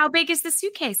say. How big is the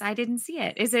suitcase? I didn't see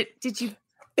it. It's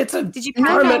a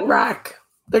garment rack.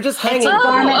 They're just hanging.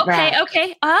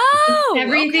 Okay. Oh,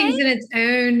 everything's in its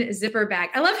own zipper bag.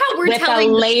 I love how we're with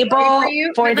telling a label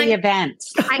for the like, event.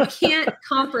 I can't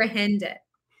comprehend it.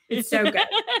 It's so good.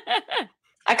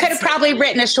 I could have probably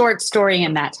written a short story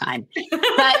in that time.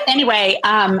 But anyway,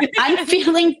 I'm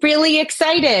feeling really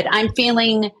excited. I'm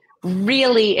feeling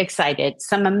really excited.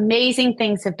 Some amazing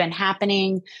things have been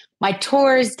happening. My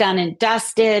tour is done and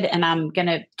dusted, and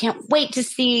can't wait to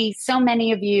see so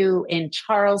many of you in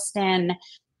Charleston.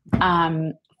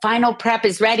 Final prep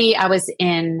is ready. I was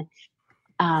in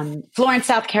Florence,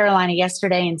 South Carolina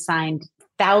yesterday and signed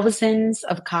thousands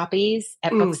of copies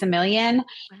at Books A Million.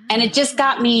 Wow. And it just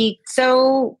got me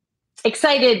so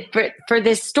excited for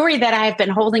this story that I have been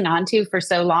holding on to for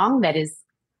so long that is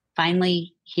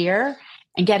finally here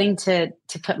and getting to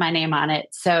put my name on it.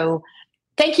 So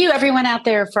thank you everyone out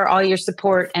there for all your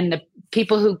support and the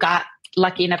people who got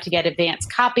lucky enough to get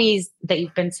advanced copies, that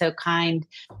you've been so kind.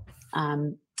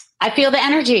 I feel the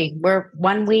energy. We're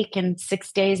 1 week and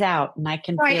 6 days out, and I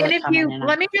can feel it coming in.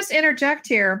 Let me just interject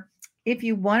here. If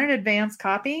you want an advanced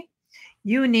copy,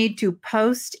 you need to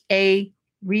post a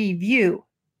review.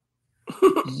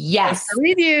 Yes. A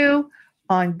review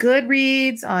on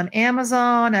Goodreads, on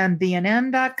Amazon, and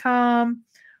BNN.com.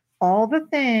 All the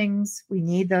things. We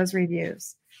need those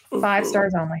reviews. 5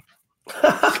 stars only.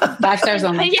 5 stars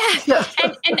only. Yeah.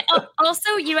 And also,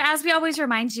 as we always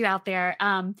remind you out there,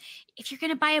 if you're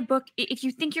going to buy a book, if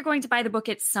you think you're going to buy the book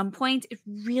at some point, it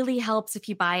really helps if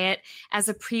you buy it as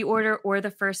a pre-order or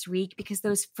the first week, because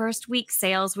those first week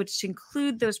sales, which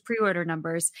include those pre-order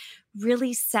numbers,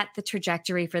 really set the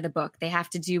trajectory for the book. They have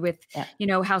to do with,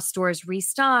 how stores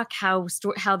restock, how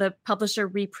the publisher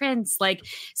reprints, like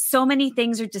so many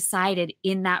things are decided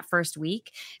in that first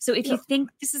week. So if you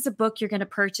think this is a book you're going to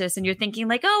purchase and you're thinking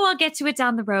like, oh, I'll get to it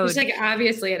down the road. It's like,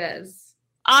 obviously it is.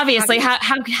 Obviously,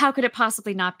 how could it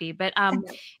possibly not be? But I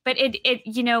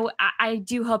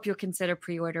do hope you'll consider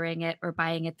pre-ordering it or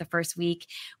buying it the first week,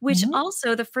 which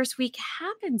also the first week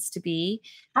happens to be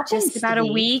just about a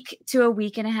week to a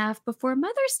week and a half before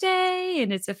Mother's Day,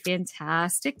 and it's a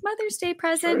fantastic Mother's Day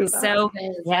present. So,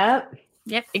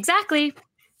 yep, exactly.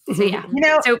 So yeah,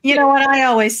 you know what I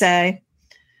always say.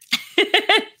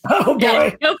 Oh boy,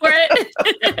 yeah, go for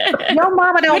it. Your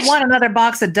mama don't want another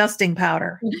box of dusting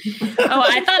powder. Oh,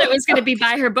 I thought it was going to be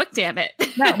buy her book. Damn it!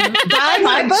 No, buy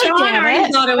my book. Damn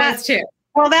it! Thought it was too.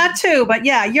 Well, that too, but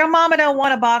yeah, your mama don't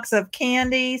want a box of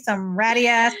candy, some ratty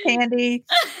ass candy.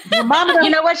 Your mama don't. You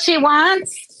know what she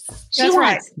wants? She That's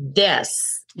wants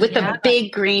this with a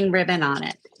big green ribbon on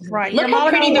it. Right. Look how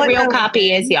pretty the real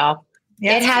copy is, y'all.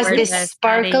 It has this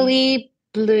sparkly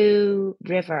blue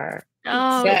river.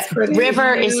 Oh, the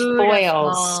river is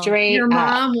foiled straight. Your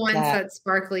mom wants that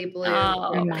sparkly blue.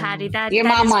 Oh, Patty, your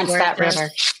mom wants that river.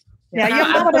 Yeah, your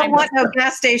mama don't want no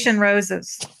gas station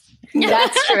roses.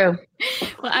 That's true.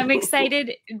 Well, I'm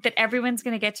excited that everyone's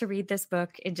going to get to read this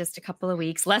book in just a couple of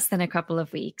weeks, less than a couple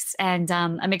of weeks. And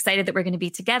I'm excited that we're going to be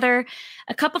together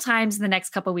a couple times in the next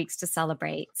couple of weeks to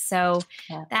celebrate. So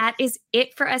that is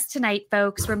it for us tonight,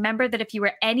 folks. Remember that if you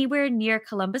are anywhere near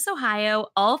Columbus, Ohio,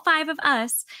 all 5 of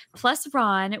us, plus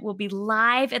Ron, will be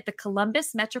live at the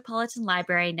Columbus Metropolitan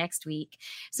Library next week.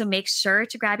 So make sure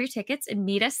to grab your tickets and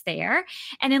meet us there.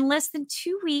 And in less than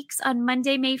 2 weeks, on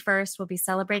Monday, May 1st, we'll be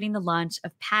celebrating the launch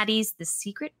of Patty's The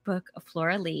Secret Book of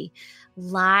Flora Lee,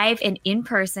 live and in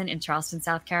person in Charleston,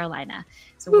 South Carolina.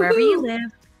 So wherever you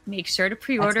live, make sure to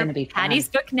pre-order Patty's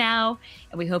book now,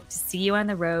 and we hope to see you on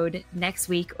the road next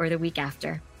week or the week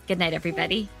after. Good night,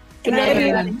 everybody. Good night,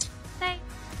 everyone. Bye.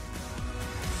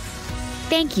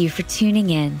 Thank you for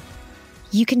tuning in.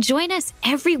 You can join us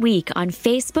every week on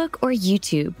Facebook or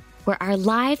YouTube, where our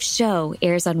live show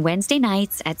airs on Wednesday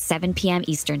nights at 7 p.m.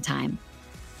 Eastern Time.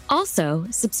 Also,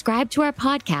 subscribe to our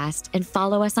podcast and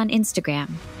follow us on Instagram.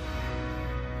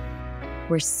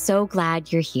 We're so glad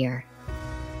you're here.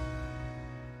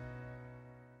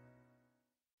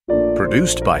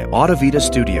 Produced by Audavita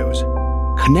Studios.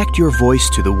 Connect your voice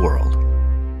to the world.